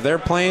 because if they're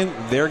playing,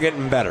 they're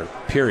getting better,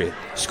 period.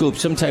 Scoop,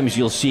 sometimes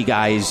you'll see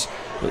guys,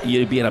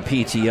 you'd be in a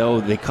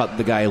PTO, they cut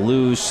the guy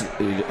loose,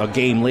 a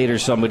game later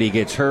somebody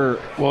gets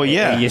hurt. Well,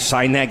 yeah. You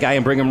sign that guy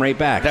and bring him right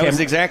back. That was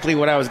exactly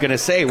what I was going to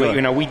say.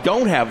 We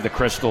don't have the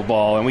crystal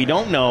ball, and we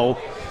don't know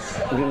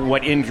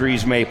what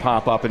injuries may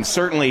pop up. And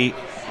certainly,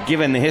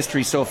 given the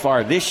history so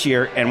far this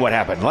year and what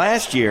happened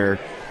last year,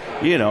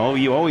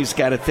 you always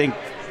got to think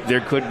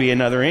there could be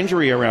another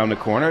injury around the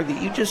corner.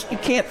 You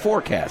can't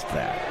forecast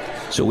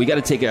that. So we got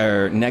to take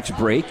our next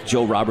break.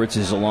 Joe Roberts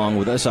is along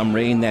with us. I'm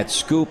Rain, that's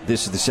Scoop.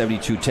 This is the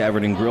 72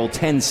 Tavern and Grill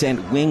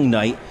 10-cent wing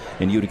night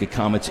and Utica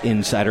Comets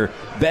Insider.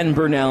 Ben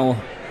Birnell,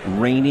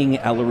 reigning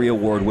Ellery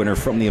Award winner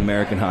from the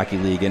American Hockey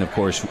League, and of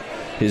course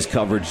his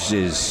coverage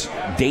is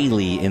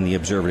daily in the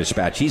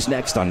Observer-Dispatch. He's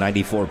next on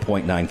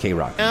 94.9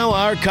 K-Rock. Now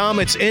our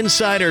Comets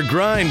Insider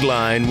grind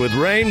line with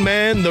Rain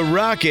Man the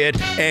Rocket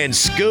and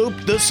Scoop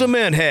the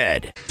Cement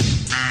Head.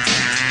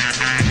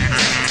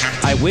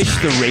 I wish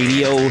the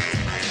radio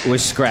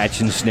was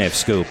scratch and sniff,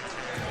 Scoop.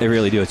 They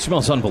really do. It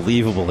smells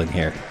unbelievable in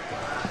here.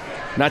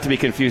 Not to be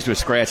confused with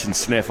scratch and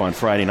sniff on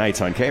Friday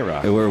nights on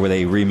K-Rock. Where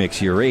they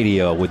remix your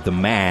radio with the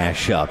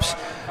mashups.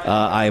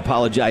 I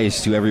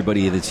apologize to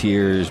everybody that's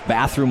here's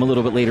bathroom a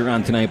little bit later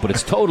on tonight, but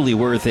it's totally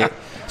worth it.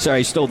 Sorry,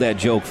 I stole that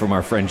joke from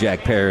our friend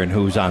Jack Perrin,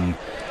 who's on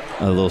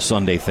a little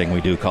Sunday thing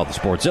we do called the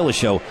Sportszilla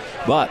Show.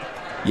 But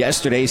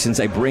yesterday, since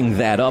I bring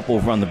that up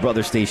over on the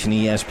brother station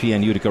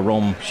ESPN Utica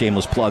Rome,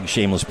 shameless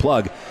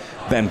plug,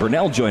 Ben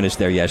Birnell joined us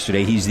there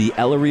yesterday. He's the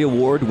Ellery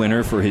Award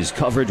winner for his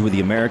coverage with the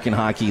American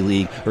Hockey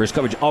League, or his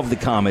coverage of the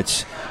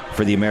Comets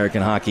for the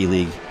American Hockey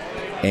League.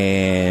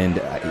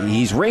 And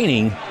he's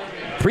reigning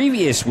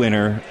previous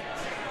winner,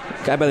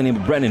 a guy by the name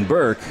of Brendan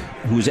Burke,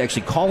 who's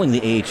actually calling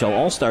the AHL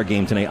All-Star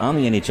Game tonight on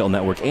the NHL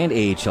Network and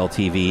AHL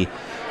TV.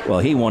 Well,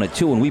 he won it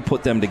too, and we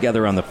put them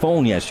together on the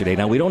phone yesterday.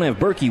 Now, we don't have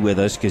Berkey with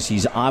us because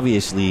he's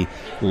obviously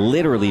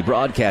literally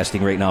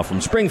broadcasting right now from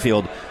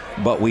Springfield,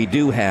 but we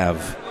do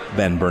have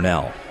Ben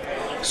Birnell.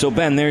 So,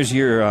 Ben, there's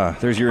your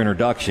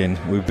introduction.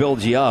 We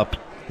build you up.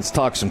 Let's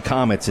talk some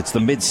Comets. It's the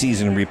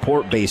midseason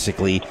report,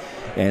 basically,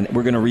 and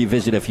we're going to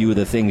revisit a few of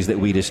the things that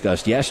we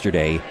discussed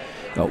yesterday.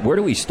 Where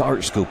do we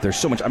start, Scoop? There's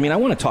so much. I mean, I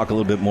want to talk a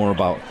little bit more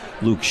about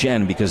Luke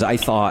Schenn, because I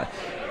thought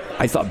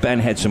Ben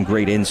had some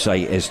great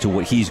insight as to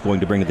what he's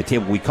going to bring to the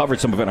table. We covered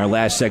some of it in our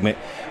last segment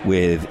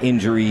with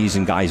injuries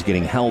and guys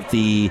getting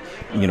healthy,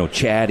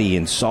 Chatty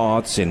and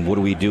Sauts, and what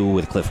do we do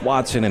with Cliff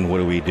Watson, and what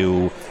do we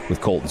do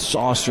with Colton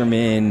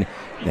Saucerman,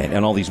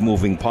 and all these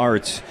moving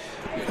parts.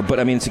 But,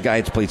 I mean, it's a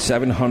guy that's played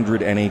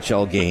 700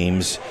 NHL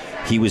games.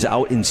 He was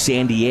out in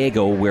San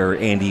Diego, where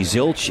Andy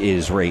Zilch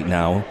is right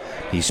now.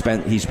 He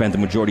spent the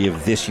majority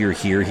of this year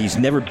here. He's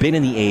never been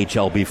in the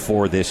AHL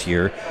before this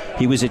year.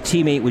 He was a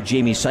teammate with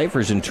Jamie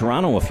Cyphers in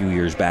Toronto a few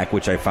years back,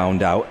 which I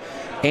found out.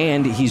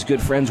 And he's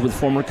good friends with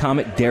former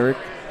Comet Derek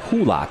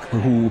Hulak,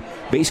 who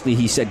basically,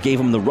 he said, gave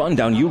him the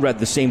rundown. You read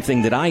the same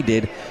thing that I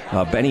did.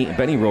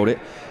 Benny wrote it.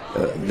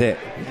 That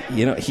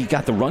he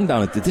got the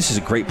rundown that this is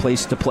a great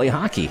place to play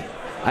hockey.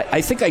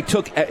 I think I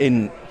took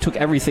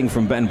everything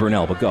from Ben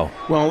Birnell, but go.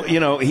 Well,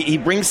 he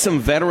brings some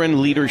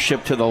veteran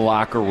leadership to the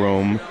locker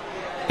room,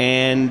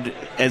 and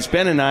as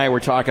Ben and I were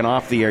talking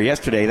off the air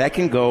yesterday, that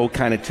can go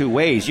kind of two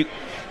ways. You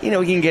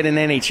can get an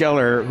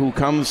NHLer who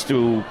comes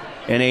to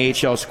an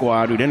AHL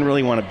squad who didn't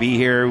really want to be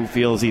here, who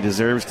feels he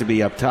deserves to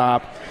be up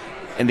top,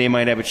 and they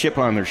might have a chip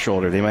on their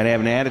shoulder. They might have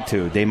an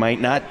attitude. They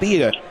might not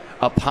be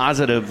a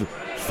positive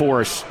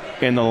force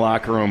in the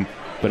locker room.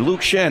 But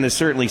Luke Schenn is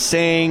certainly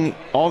saying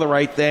all the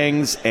right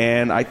things,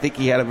 and I think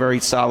he had a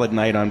very solid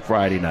night on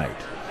Friday night.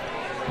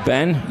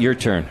 Ben, your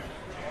turn.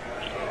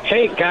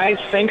 Hey, guys,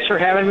 thanks for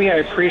having me. I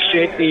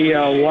appreciate the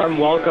warm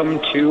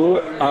welcome, too.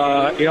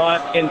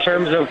 In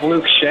terms of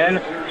Luke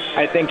Schenn,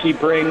 I think he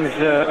brings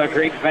a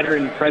great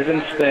veteran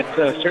presence that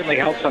certainly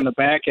helps on the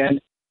back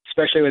end,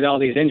 especially with all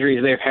these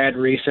injuries they've had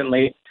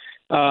recently.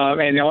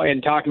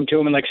 And talking to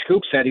him, and like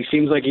Scoop said, he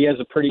seems like he has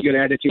a pretty good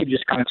attitude,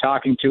 just kind of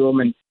talking to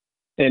him. And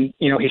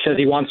he says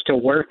he wants to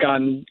work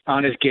on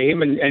his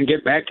game and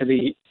get back to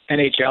the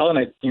NHL.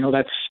 And,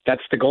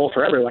 that's the goal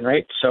for everyone,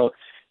 right? So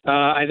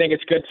I think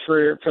it's good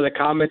for the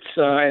Comets,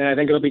 and I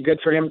think it'll be good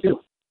for him too.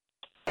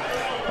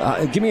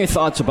 Give me your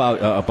thoughts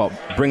about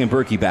bringing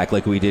Berkey back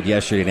like we did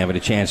yesterday and having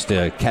a chance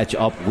to catch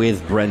up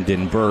with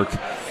Brendan Burke.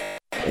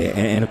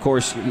 And, of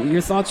course,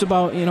 your thoughts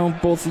about,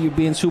 both of you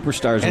being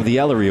superstars with the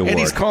Ellery Award. And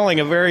he's calling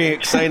a very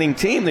exciting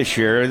team this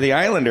year, the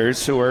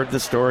Islanders, who are the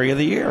story of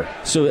the year.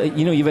 So,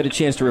 you've had a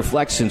chance to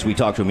reflect since we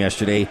talked to him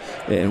yesterday.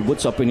 And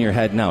what's up in your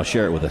head now?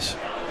 Share it with us.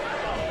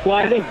 Well,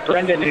 I think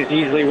Brendan is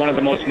easily one of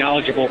the most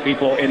knowledgeable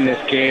people in this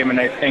game, and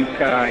I think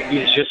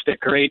he's just a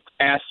great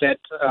asset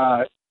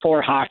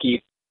for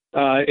hockey.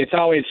 It's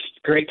always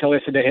great to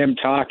listen to him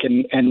talk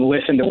and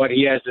listen to what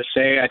he has to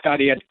say. I thought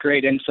he had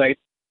great insight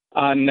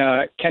on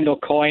Kendall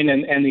Coyne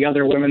and the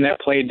other women that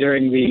played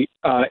during the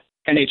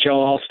NHL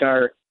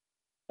All-Star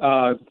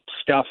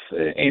stuff.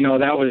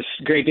 That was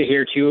great to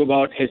hear, too,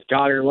 about his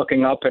daughter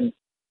looking up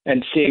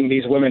and seeing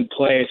these women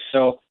play.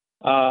 So,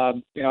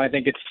 I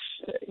think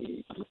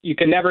you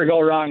can never go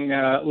wrong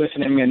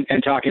listening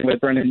and talking with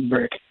Brendan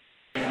Burke.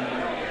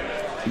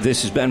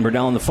 This is Ben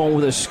Birnell on the phone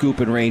with us, Scoop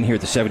and Rain here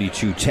at the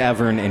 72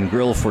 Tavern and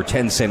Grill for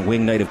 10-cent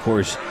Wing Night, of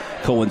course,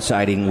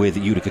 coinciding with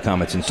Utica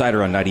Comets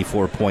Insider on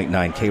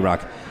 94.9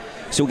 K-Rock.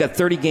 So we got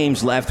 30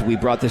 games left. We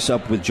brought this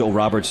up with Joe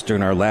Roberts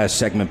during our last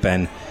segment,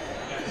 Ben,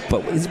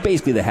 but it's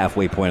basically the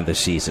halfway point of the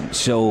season.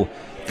 So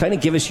kind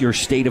of give us your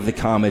state of the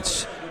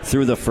Comets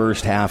through the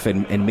first half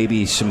and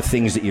maybe some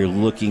things that you're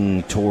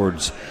looking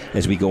towards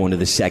as we go into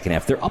the second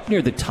half. They're up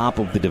near the top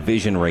of the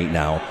division right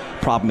now.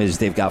 Problem is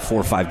they've got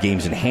 4 or 5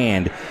 games in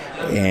hand,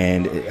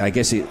 and I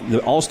guess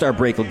the All-Star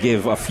break will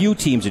give a few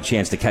teams a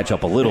chance to catch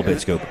up a little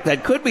bit, Scoop.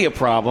 That could be a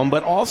problem,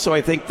 but also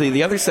I think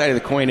the other side of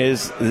the coin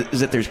is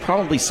that there's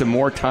probably some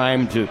more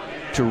time to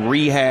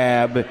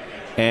rehab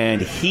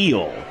and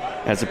heal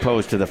as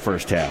opposed to the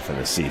first half of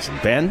the season.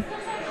 Ben?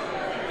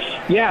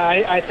 Yeah,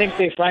 I think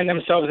they find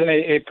themselves in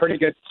a pretty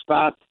good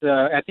spot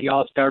at the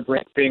All-Star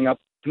break, being up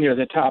near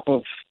the top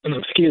of,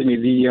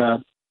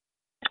 the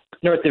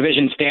North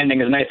Division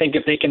standings. And I think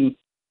if they can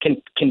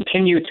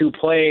continue to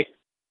play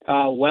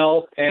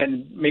well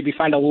and maybe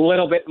find a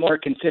little bit more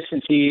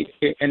consistency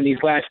in these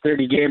last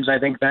 30 games, I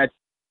think that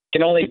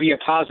can only be a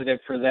positive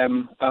for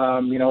them.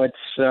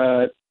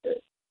 It's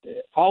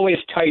always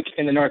tight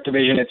in the North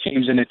Division, it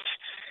seems, and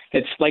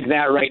it's like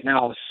that right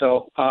now.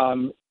 So,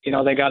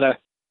 they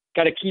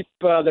got to keep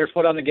their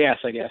foot on the gas,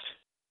 I guess.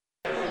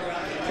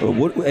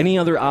 Any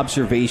other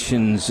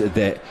observations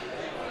that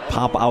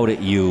pop out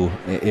at you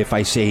if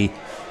I say,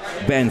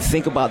 Ben,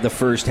 think about the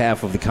first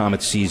half of the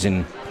Comets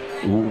season?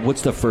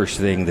 What's the first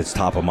thing that's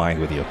top of mind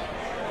with you?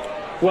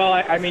 Well,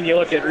 you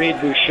look at Reed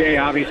Boucher,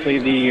 obviously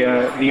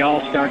the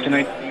All-Star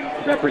tonight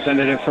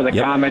representative for the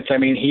Comets.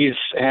 He's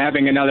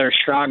having another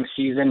strong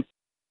season.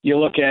 You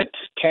look at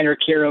Tanner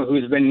Kiro,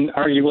 who's been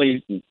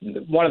arguably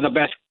one of the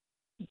best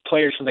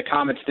players for the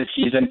Comets this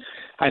season.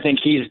 I think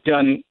he's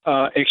done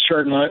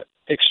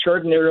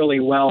extraordinarily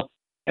well,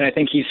 and I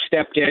think he's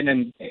stepped in,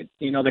 and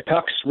the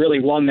Cucks really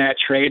won that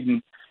trade,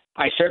 and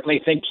I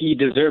certainly think he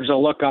deserves a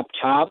look up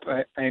top.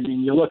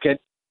 You look at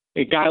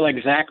a guy like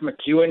Zach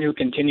McEwen, who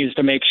continues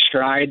to make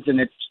strides, and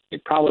it's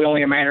probably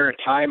only a matter of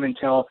time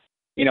until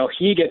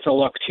he gets a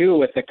look too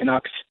with the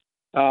Canucks,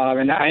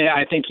 and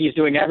I think he's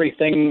doing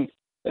everything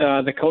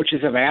the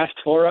coaches have asked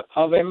for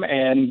of him,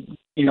 and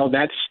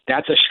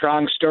that's a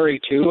strong story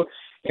too.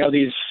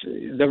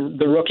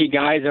 The rookie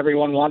guys,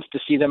 everyone wants to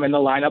see them in the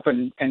lineup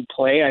and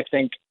play. I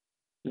think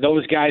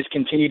those guys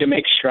continue to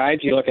make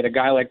strides. You look at a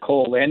guy like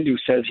Cole Lind, who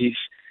says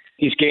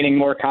he's gaining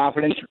more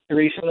confidence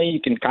recently. You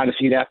can kind of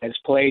see that in his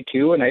play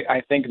too. And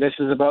I think this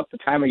is about the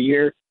time of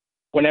year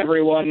when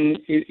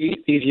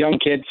these young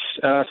kids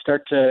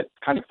start to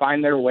kind of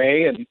find their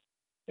way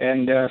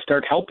and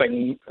start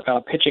helping,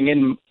 pitching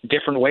in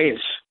different ways.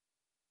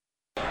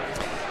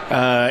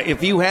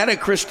 If you had a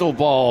crystal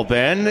ball,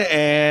 Ben,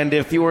 and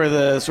if you were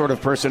the sort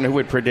of person who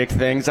would predict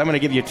things, I'm going to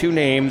give you 2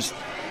 names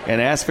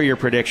and ask for your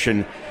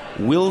prediction.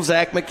 Will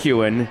Zach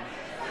McEwen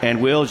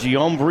and will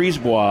Guillaume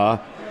Brisebois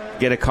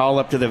get a call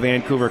up to the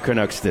Vancouver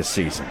Canucks this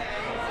season?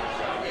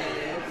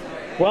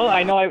 Well,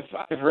 I know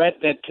I've read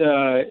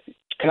that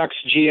Canucks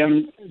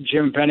GM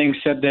Jim Benning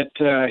said that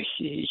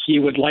he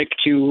would like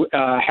to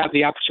have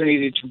the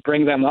opportunity to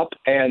bring them up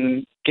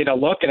and get a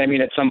look. And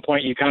at some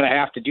point you kind of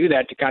have to do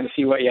that to kind of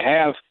see what you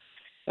have.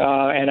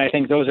 And I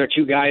think those are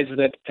 2 guys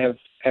that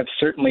have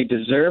certainly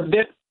deserved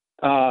it.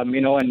 I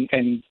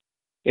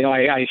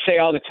say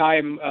all the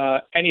time,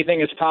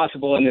 anything is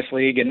possible in this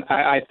league. And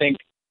I think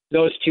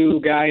those 2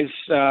 guys,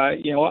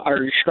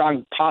 are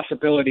strong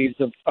possibilities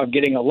of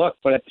getting a look.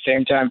 But at the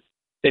same time,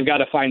 they've got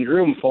to find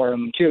room for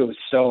them too.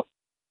 So,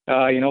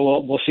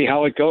 we'll see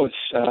how it goes.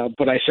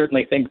 But I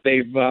certainly think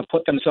they've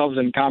put themselves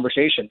in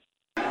conversation.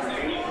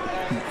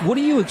 What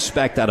do you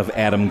expect out of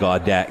Adam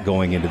Gaudette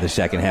going into the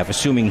second half,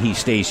 assuming he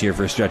stays here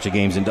for a stretch of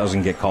games and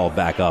doesn't get called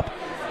back up?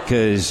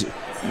 Because,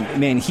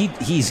 man,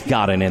 he's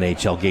got an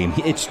NHL game.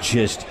 It's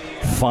just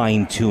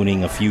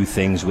fine-tuning a few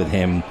things with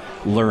him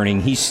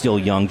learning. He's still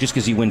young. Just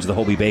because he wins the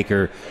Hobie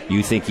Baker,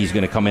 you think he's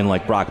going to come in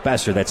like Brock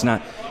Besser. That's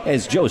not,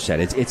 as Joe said,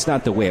 it's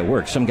not the way it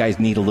works. Some guys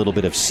need a little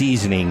bit of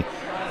seasoning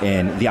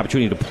and the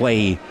opportunity to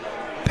play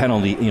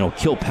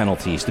kill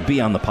penalties, to be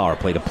on the power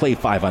play, to play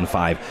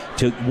 5-on-5,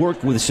 to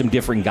work with some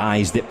different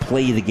guys that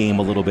play the game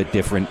a little bit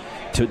different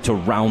to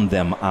round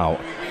them out.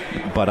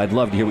 But I'd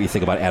love to hear what you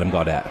think about Adam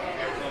Gaudette.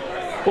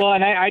 Well,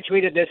 and I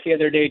tweeted this the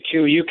other day,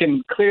 too. You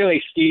can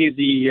clearly see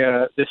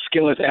the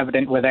skill is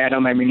evident with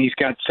Adam. I mean, he's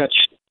got such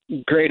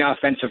great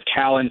offensive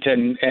talent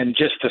and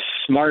just a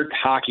smart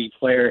hockey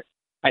player.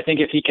 I think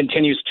if he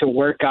continues to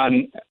work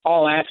on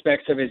all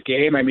aspects of his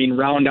game, I mean,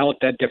 round out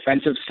that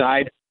defensive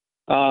side,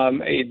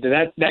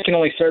 that can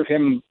only serve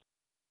him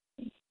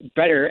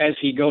better as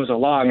he goes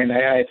along. And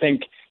I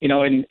think,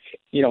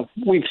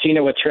 we've seen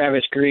it with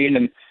Travis Green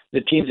and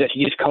the teams that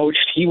he's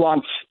coached. He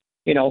wants,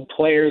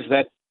 players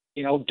that,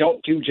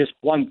 don't do just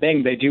one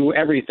thing. They do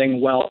everything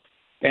well.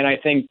 And I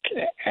think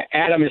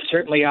Adam is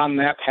certainly on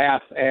that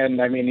path.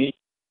 And I mean,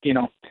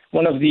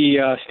 one of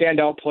the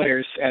standout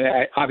players,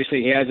 and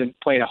obviously he hasn't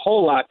played a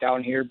whole lot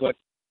down here, but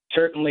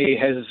certainly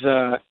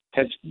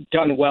has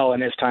done well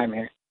in his time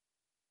here.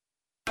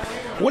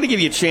 I want to give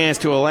you a chance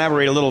to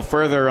elaborate a little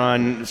further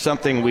on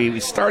something we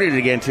started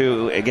to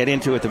get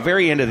into at the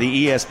very end of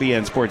the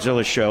ESPN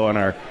Sportszilla show on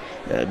our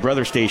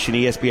brother station,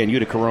 ESPN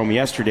Utica Rome,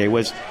 yesterday.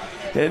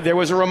 There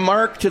was a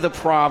remark to the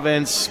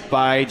province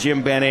by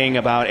Jim Benning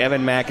about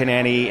Evan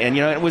McEnany, and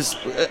it was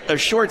a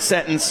short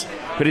sentence,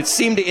 but it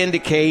seemed to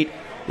indicate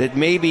that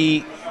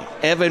maybe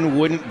Evan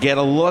wouldn't get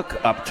a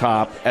look up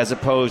top as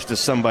opposed to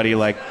somebody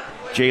like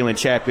Jalen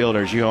Chatfield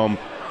or Guillaume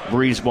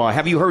Brisebois.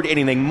 Have you heard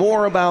anything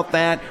more about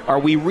that? Are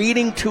we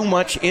reading too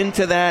much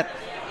into that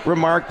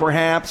remark,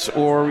 perhaps,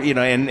 or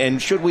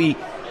and should we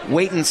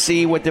wait and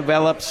see what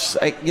develops?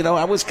 I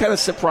was kind of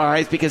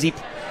surprised because he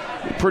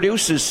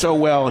produces so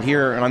well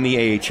here on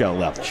the AHL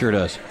level. Sure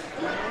does.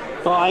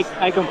 Well,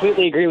 I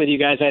completely agree with you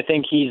guys. I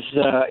think he's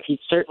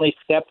certainly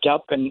stepped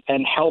up and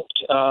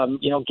helped,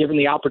 given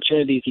the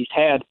opportunities he's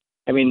had.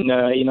 I mean,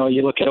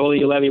 you look at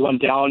Oli Levy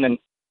went down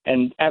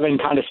and Evan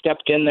kind of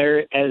stepped in there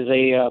as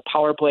a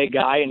power play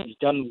guy, and he's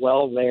done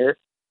well there.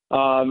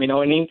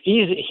 And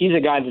he's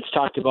a guy that's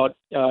talked about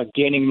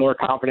gaining more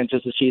confidence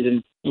as the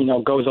season,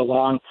 goes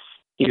along.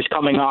 He was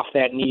coming off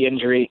that knee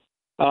injury.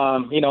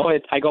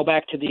 I go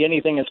back to the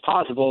anything is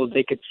possible.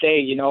 They could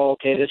say,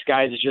 okay, this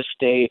guy's just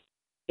a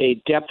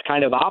depth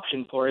kind of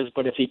option for us,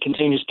 but if he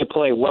continues to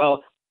play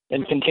well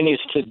and continues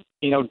to,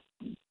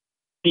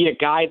 be a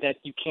guy that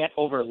you can't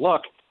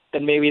overlook,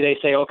 then maybe they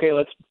say, okay,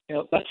 let's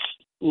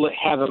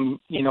have him,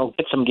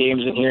 get some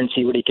games in here and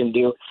see what he can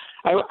do.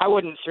 I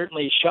wouldn't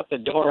certainly shut the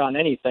door on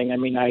anything. I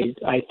mean, I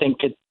think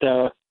it's,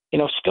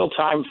 still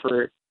time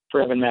for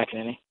Evan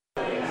McEnany.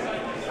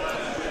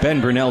 Ben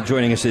Birnell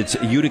joining us. It's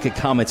Utica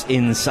Comets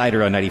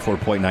Insider on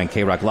 94.9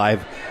 K-Rock,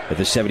 live at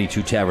the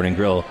 72 Tavern and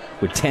Grill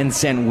with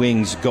 10-cent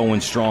wings going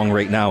strong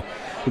right now.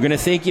 We're going to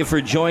thank you for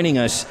joining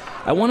us.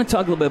 I want to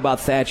talk a little bit about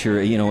Thatcher,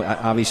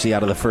 obviously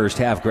out of the first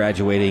half,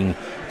 graduating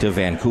to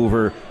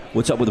Vancouver.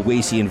 What's up with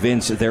Wasey and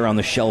Vince? They're on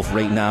the shelf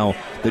right now.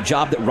 The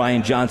job that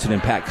Ryan Johnson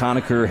and Pat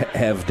Conacher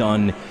have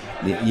done,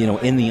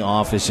 in the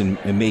office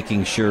and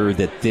making sure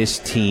that this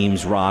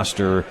team's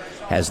roster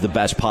has the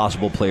best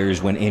possible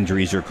players when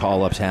injuries or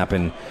call-ups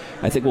happen.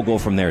 I think we'll go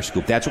from there,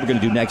 Scoop. That's what we're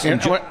going to do next. I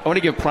want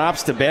to give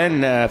props to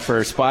Ben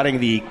for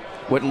spotting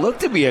what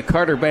looked to be a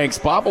Carter Banks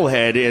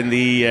bobblehead in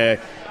the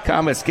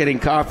Comets Getting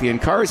Coffee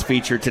and Cars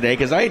feature today,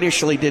 because I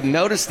initially didn't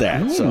notice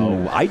that.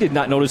 So I did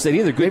not notice that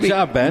either. Good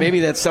job, Ben.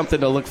 Maybe that's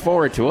something to look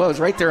forward to. Well, it was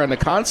right there on the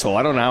console.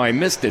 I don't know how I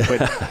missed it,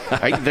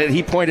 but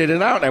he pointed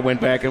it out, and I went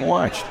back and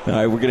watched. All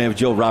right, we're going to have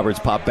Joe Roberts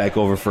pop back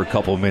over for a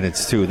couple of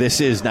minutes, too. This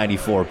is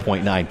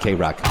 94.9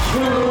 K-Rock.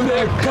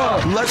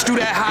 Let's do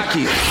that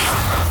hockey.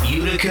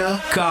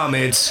 Utica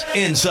Comets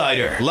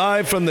Insider.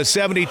 Live from the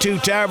 72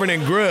 Tavern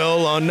and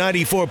Grill on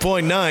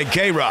 94.9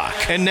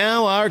 K-Rock. And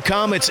now our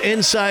Comets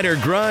Insider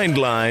grind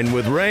line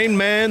with Rain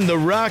Man the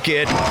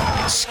Rocket,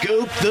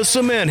 Scoop the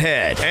Cement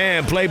Head,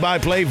 and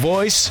play-by-play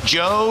voice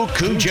Joe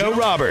Cujo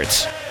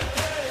Roberts.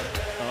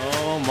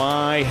 Oh,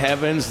 my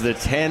heavens, the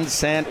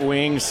 10-cent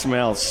wings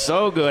smell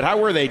so good. How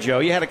were they, Joe?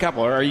 You had a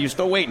couple. Or are you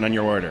still waiting on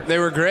your order? They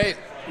were great.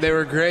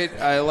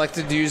 I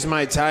elected to use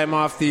my time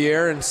off the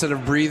air. Instead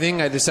of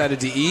breathing, I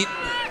decided to eat.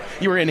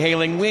 You were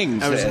inhaling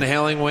wings. I was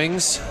inhaling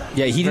wings.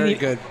 Yeah, he very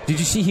didn't. Good. Did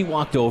you see he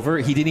walked over?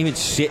 He didn't even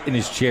sit in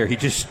his chair. He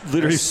just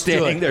literally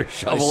standing there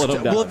shoveling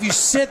them down. Well, if you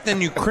sit, then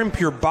you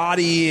crimp your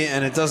body,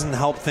 and it doesn't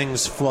help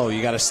things flow.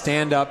 You got to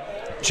stand up.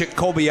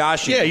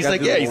 Kobayashi. Yeah, he's like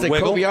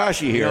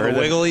Kobayashi here. The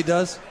wiggle he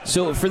does.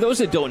 So, for those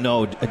that don't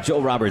know, Joe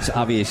Roberts,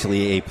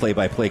 obviously a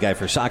play-by-play guy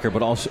for soccer,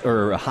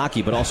 or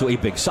hockey, but also a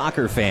big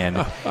soccer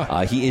fan.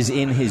 He is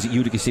in his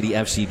Utica City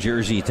FC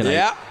jersey tonight.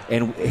 Yeah.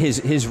 And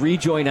his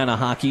rejoin on a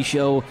hockey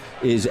show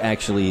is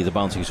actually the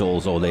Bouncing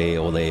Souls Ole,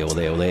 Ole,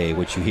 Ole, Ole,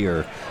 which you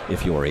hear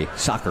if you're a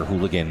soccer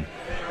hooligan.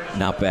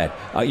 Not bad.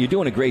 You're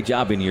doing a great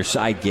job in your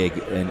side gig,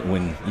 and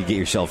when you get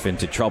yourself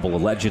into trouble,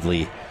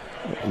 allegedly,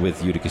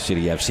 with Utica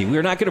City FC.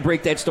 We're not going to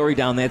break that story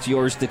down. That's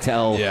yours to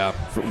tell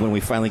when we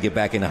finally get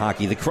back into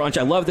hockey. The Crunch,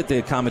 I love that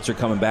the Comets are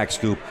coming back,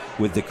 Scoop,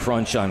 with the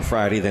Crunch on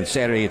Friday. Then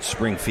Saturday it's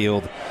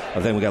Springfield.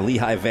 Then we got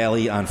Lehigh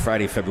Valley on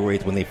Friday, February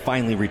 8th, when they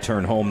finally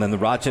return home. Then the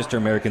Rochester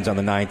Americans on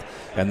the 9th,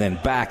 and then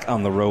back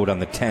on the road on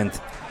the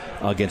 10th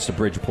against the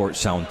Bridgeport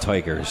Sound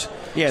Tigers.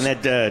 Yeah, and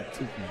that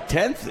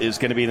 10th is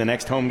going to be the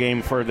next home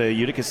game for the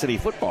Utica City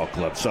Football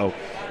Club. So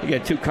you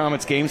got 2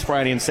 Comets games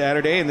Friday and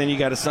Saturday, and then you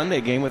got a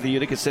Sunday game with the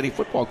Utica City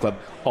Football Club,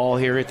 all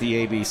here at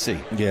the ABC.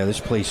 Yeah,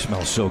 this place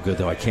smells so good,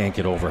 though. I can't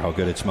get over how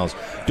good it smells.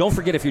 Don't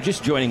forget, if you're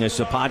just joining us,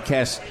 a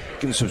podcast, you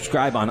can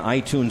subscribe on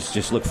iTunes.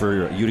 Just look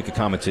for Utica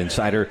Comets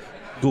Insider,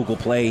 Google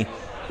Play.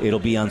 It'll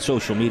be on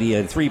social media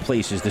in 3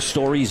 places. The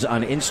stories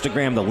on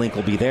Instagram, the link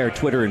will be there.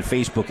 Twitter and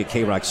Facebook at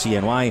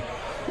KRockCNY.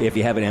 If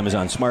you have an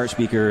Amazon smart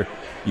speaker,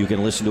 you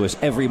can listen to us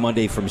every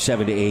Monday from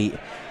 7 to 8.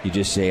 You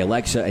just say,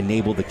 Alexa,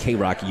 enable the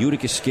K-Rock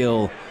Utica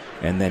skill,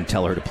 and then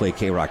tell her to play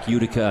K-Rock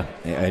Utica,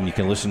 and you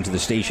can listen to the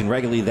station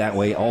regularly that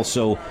way.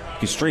 Also, you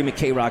can stream at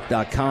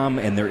krock.com,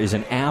 and there is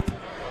an app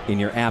in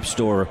your app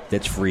store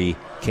that's free,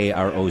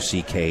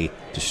 KROCK,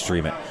 to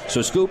stream it.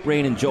 So Scoop,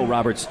 Rain, and Joe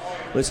Roberts,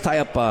 let's tie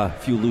up a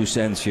few loose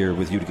ends here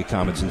with Utica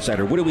Comets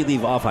Insider. What do we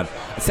leave off on?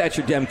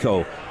 Thatcher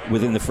Demko,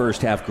 within the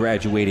first half,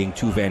 graduating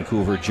to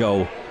Vancouver.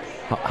 Joe,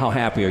 how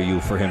happy are you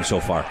for him so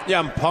far? Yeah,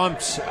 I'm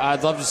pumped.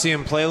 I'd love to see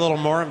him play a little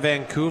more in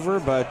Vancouver,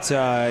 but,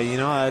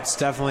 that's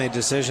definitely a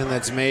decision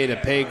that's made a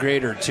pay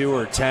grade or 2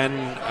 or 10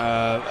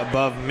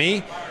 above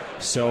me.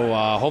 So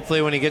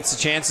hopefully when he gets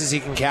the chances, he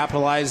can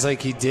capitalize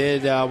like he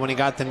did when he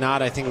got the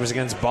nod. I think it was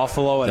against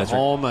Buffalo at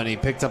home, and he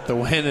picked up the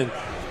win. And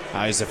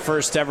he's the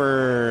first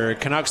ever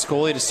Canucks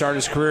goalie to start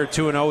his career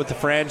 2-0 with the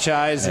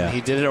franchise, and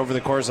he did it over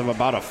the course of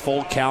about a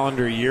full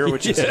calendar year,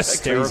 which is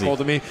hysterical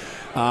to me.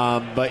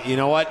 But you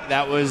know what?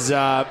 That was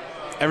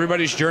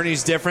everybody's journey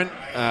is different,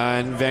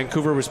 and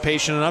Vancouver was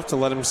patient enough to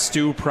let him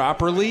stew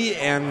properly,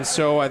 and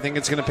so I think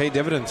it's going to pay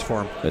dividends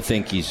for him. I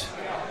think he's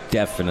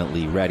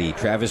definitely ready.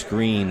 Travis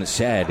Green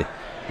said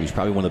he's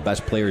probably one of the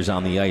best players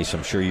on the ice.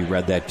 I'm sure you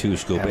read that too,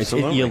 Scoop.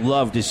 You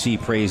love to see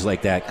praise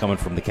like that coming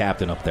from the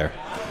captain up there.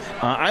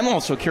 I'm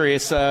also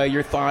curious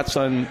your thoughts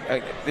on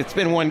it's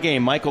been one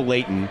game, Michael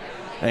Layton,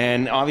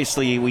 and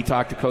obviously we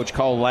talked to Coach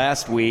Cole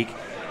last week.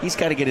 He's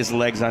got to get his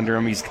legs under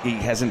him. He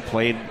hasn't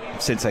played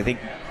since, I think,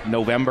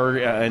 November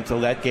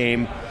until that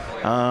game.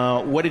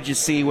 What did you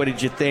see? What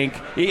did you think?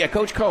 Yeah,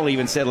 Coach Cole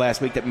even said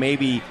last week that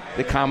maybe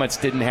the Comets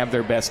didn't have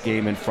their best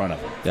game in front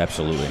of them.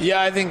 Absolutely.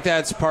 Yeah, I think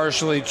that's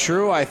partially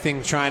true. I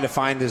think trying to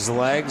find his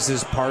legs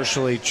is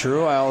partially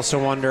true. I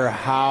also wonder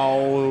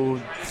how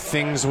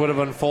things would have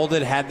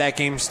unfolded had that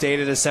game stayed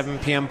at a 7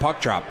 p.m.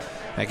 puck drop.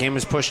 That game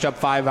was pushed up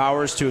 5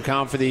 hours to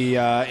account for the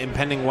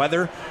impending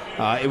weather.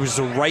 It was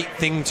the right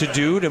thing to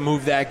do to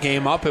move that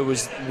game up. It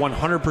was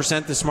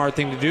 100% the smart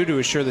thing to do to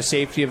assure the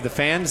safety of the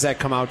fans that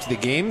come out to the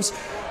games.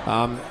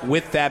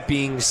 With that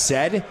being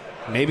said,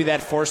 maybe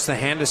that forced the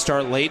hand to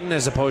start Layton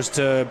as opposed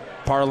to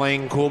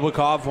parlaying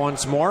Kulikov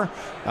once more.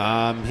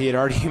 He had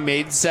already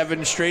made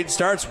 7 straight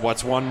starts.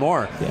 What's one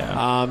more?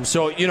 Yeah.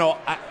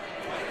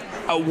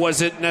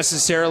 Was it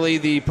necessarily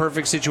the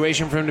perfect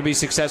situation for him to be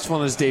successful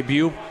in his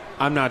debut?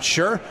 I'm not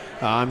sure.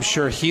 I'm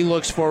sure he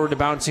looks forward to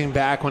bouncing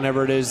back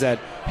whenever it is that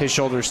his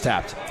shoulder's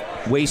tapped.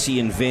 Wasey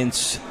and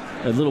Vince,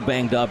 a little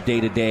banged up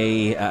day to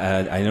day.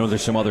 I know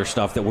there's some other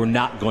stuff that we're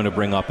not going to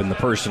bring up in the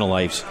personal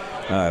lives.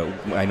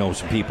 I know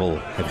some people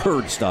have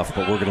heard stuff,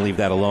 but we're going to leave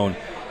that alone.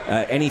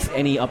 Any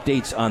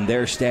updates on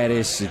their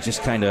status?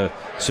 Just kind of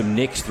some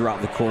nicks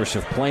throughout the course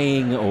of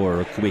playing,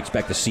 or could we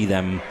expect to see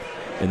them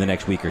in the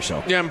next week or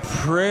so? Yeah, I'm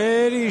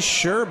pretty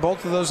sure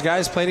both of those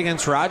guys played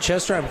against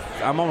Rochester.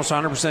 I'm almost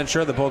 100%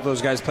 sure that both of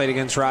those guys played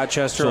against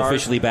Rochester. So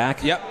officially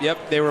back?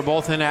 Yep. They were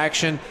both in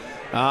action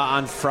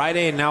on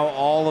Friday, and now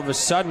all of a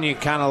sudden you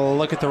kind of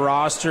look at the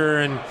roster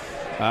and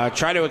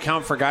try to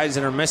account for guys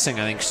that are missing.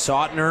 I think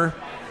Sautner,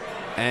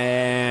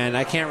 and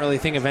I can't really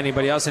think of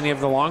anybody else, any of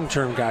the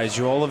long-term guys,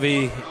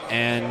 Jolovy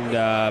and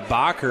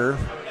Bacher.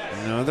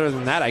 Other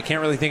than that, I can't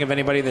really think of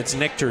anybody that's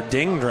nicked or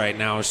dinged right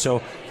now.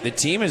 So the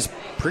team is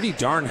pretty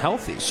darn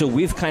healthy. So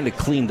we've kind of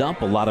cleaned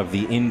up a lot of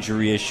the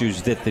injury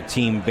issues that the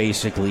team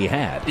basically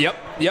had.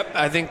 Yep.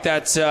 I think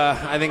that's.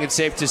 I think it's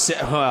safe to say.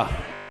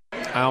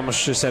 I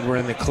almost just said we're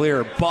in the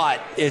clear,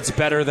 but it's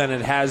better than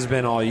it has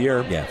been all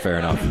year. Yeah, fair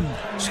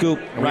enough.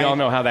 Scoop. We all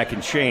know how that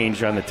can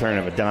change on the turn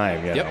of a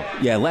dime. You know?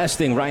 Yeah, last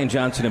thing, Ryan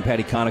Johnson and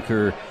Patty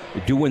Conacher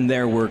doing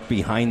their work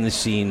behind the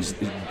scenes,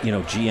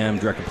 GM,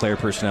 director of player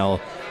personnel,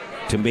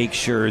 to make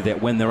sure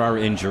that when there are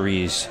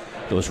injuries,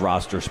 those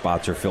roster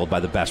spots are filled by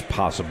the best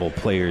possible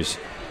players.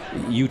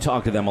 You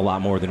talk to them a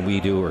lot more than we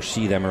do, or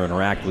see them or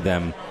interact with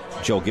them.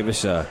 Joe,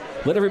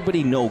 let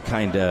everybody know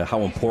kind of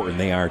how important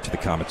they are to the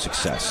Comets'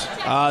 success.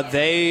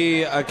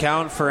 They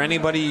account for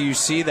anybody you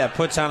see that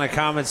puts on a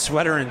Comets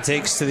sweater and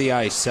takes to the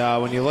ice.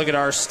 When you look at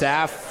our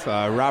staff,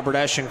 Robert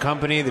Esch and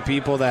company, the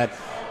people that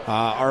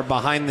are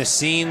behind the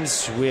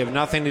scenes. We have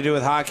nothing to do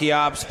with hockey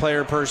ops,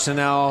 player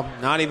personnel,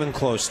 not even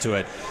close to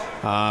it.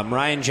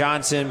 Ryan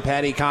Johnson,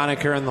 Patty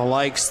Conacher, and the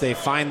likes, they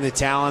find the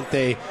talent.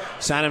 They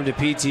sign them to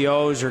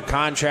PTOs or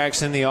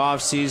contracts in the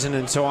offseason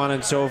and so on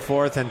and so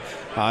forth. And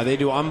they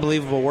do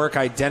unbelievable work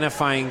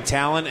identifying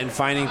talent and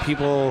finding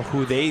people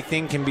who they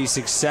think can be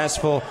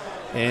successful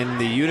in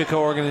the Utica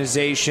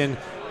organization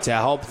to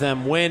help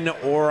them win,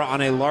 or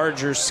on a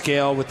larger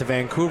scale with the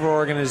Vancouver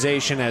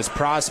organization as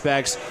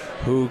prospects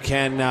who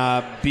can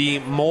be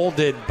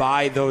molded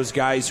by those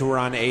guys who are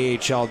on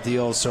AHL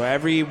deals. So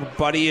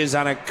everybody is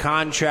on a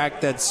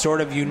contract that's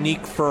sort of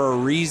unique for a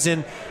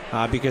reason,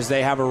 because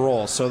they have a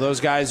role. So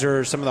those guys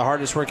are some of the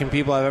hardest working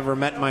people I've ever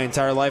met in my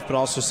entire life, but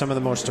also some of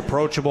the most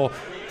approachable,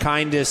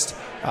 kindest,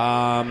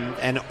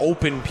 and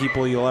open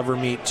people you'll ever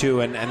meet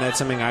too, and that's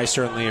something I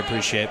certainly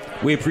appreciate.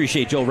 We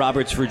appreciate Joe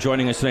Roberts for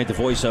joining us tonight, the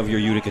voice of your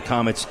Utica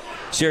Comets.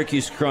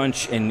 Syracuse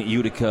Crunch and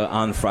Utica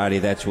on Friday.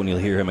 That's when you'll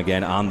hear him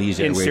again on these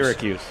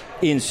airwaves.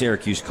 In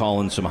Syracuse,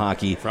 calling some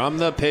hockey. From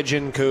the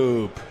Pigeon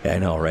Coop. I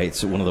know, right?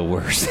 It's one of the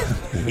worst.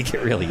 It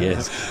really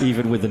is,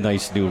 even with the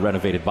nice new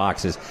renovated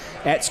boxes.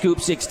 At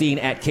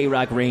Scoop16, at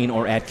KRock Rain,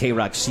 or at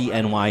KRock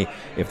CNY.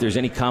 If there's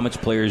any Comets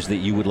players that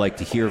you would like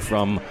to hear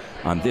from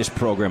on this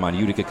program on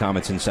Utica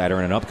Comets Insider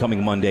on an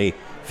upcoming Monday,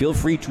 feel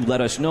free to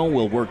let us know.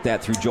 We'll work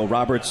that through Joe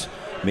Roberts,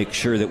 make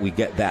sure that we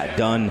get that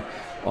done.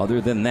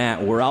 Other than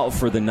that, we're out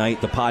for the night.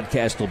 The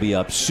podcast will be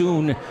up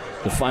soon.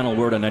 The final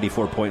word on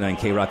 94.9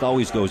 KRock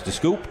always goes to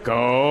Scoop.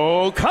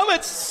 Go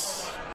Comets!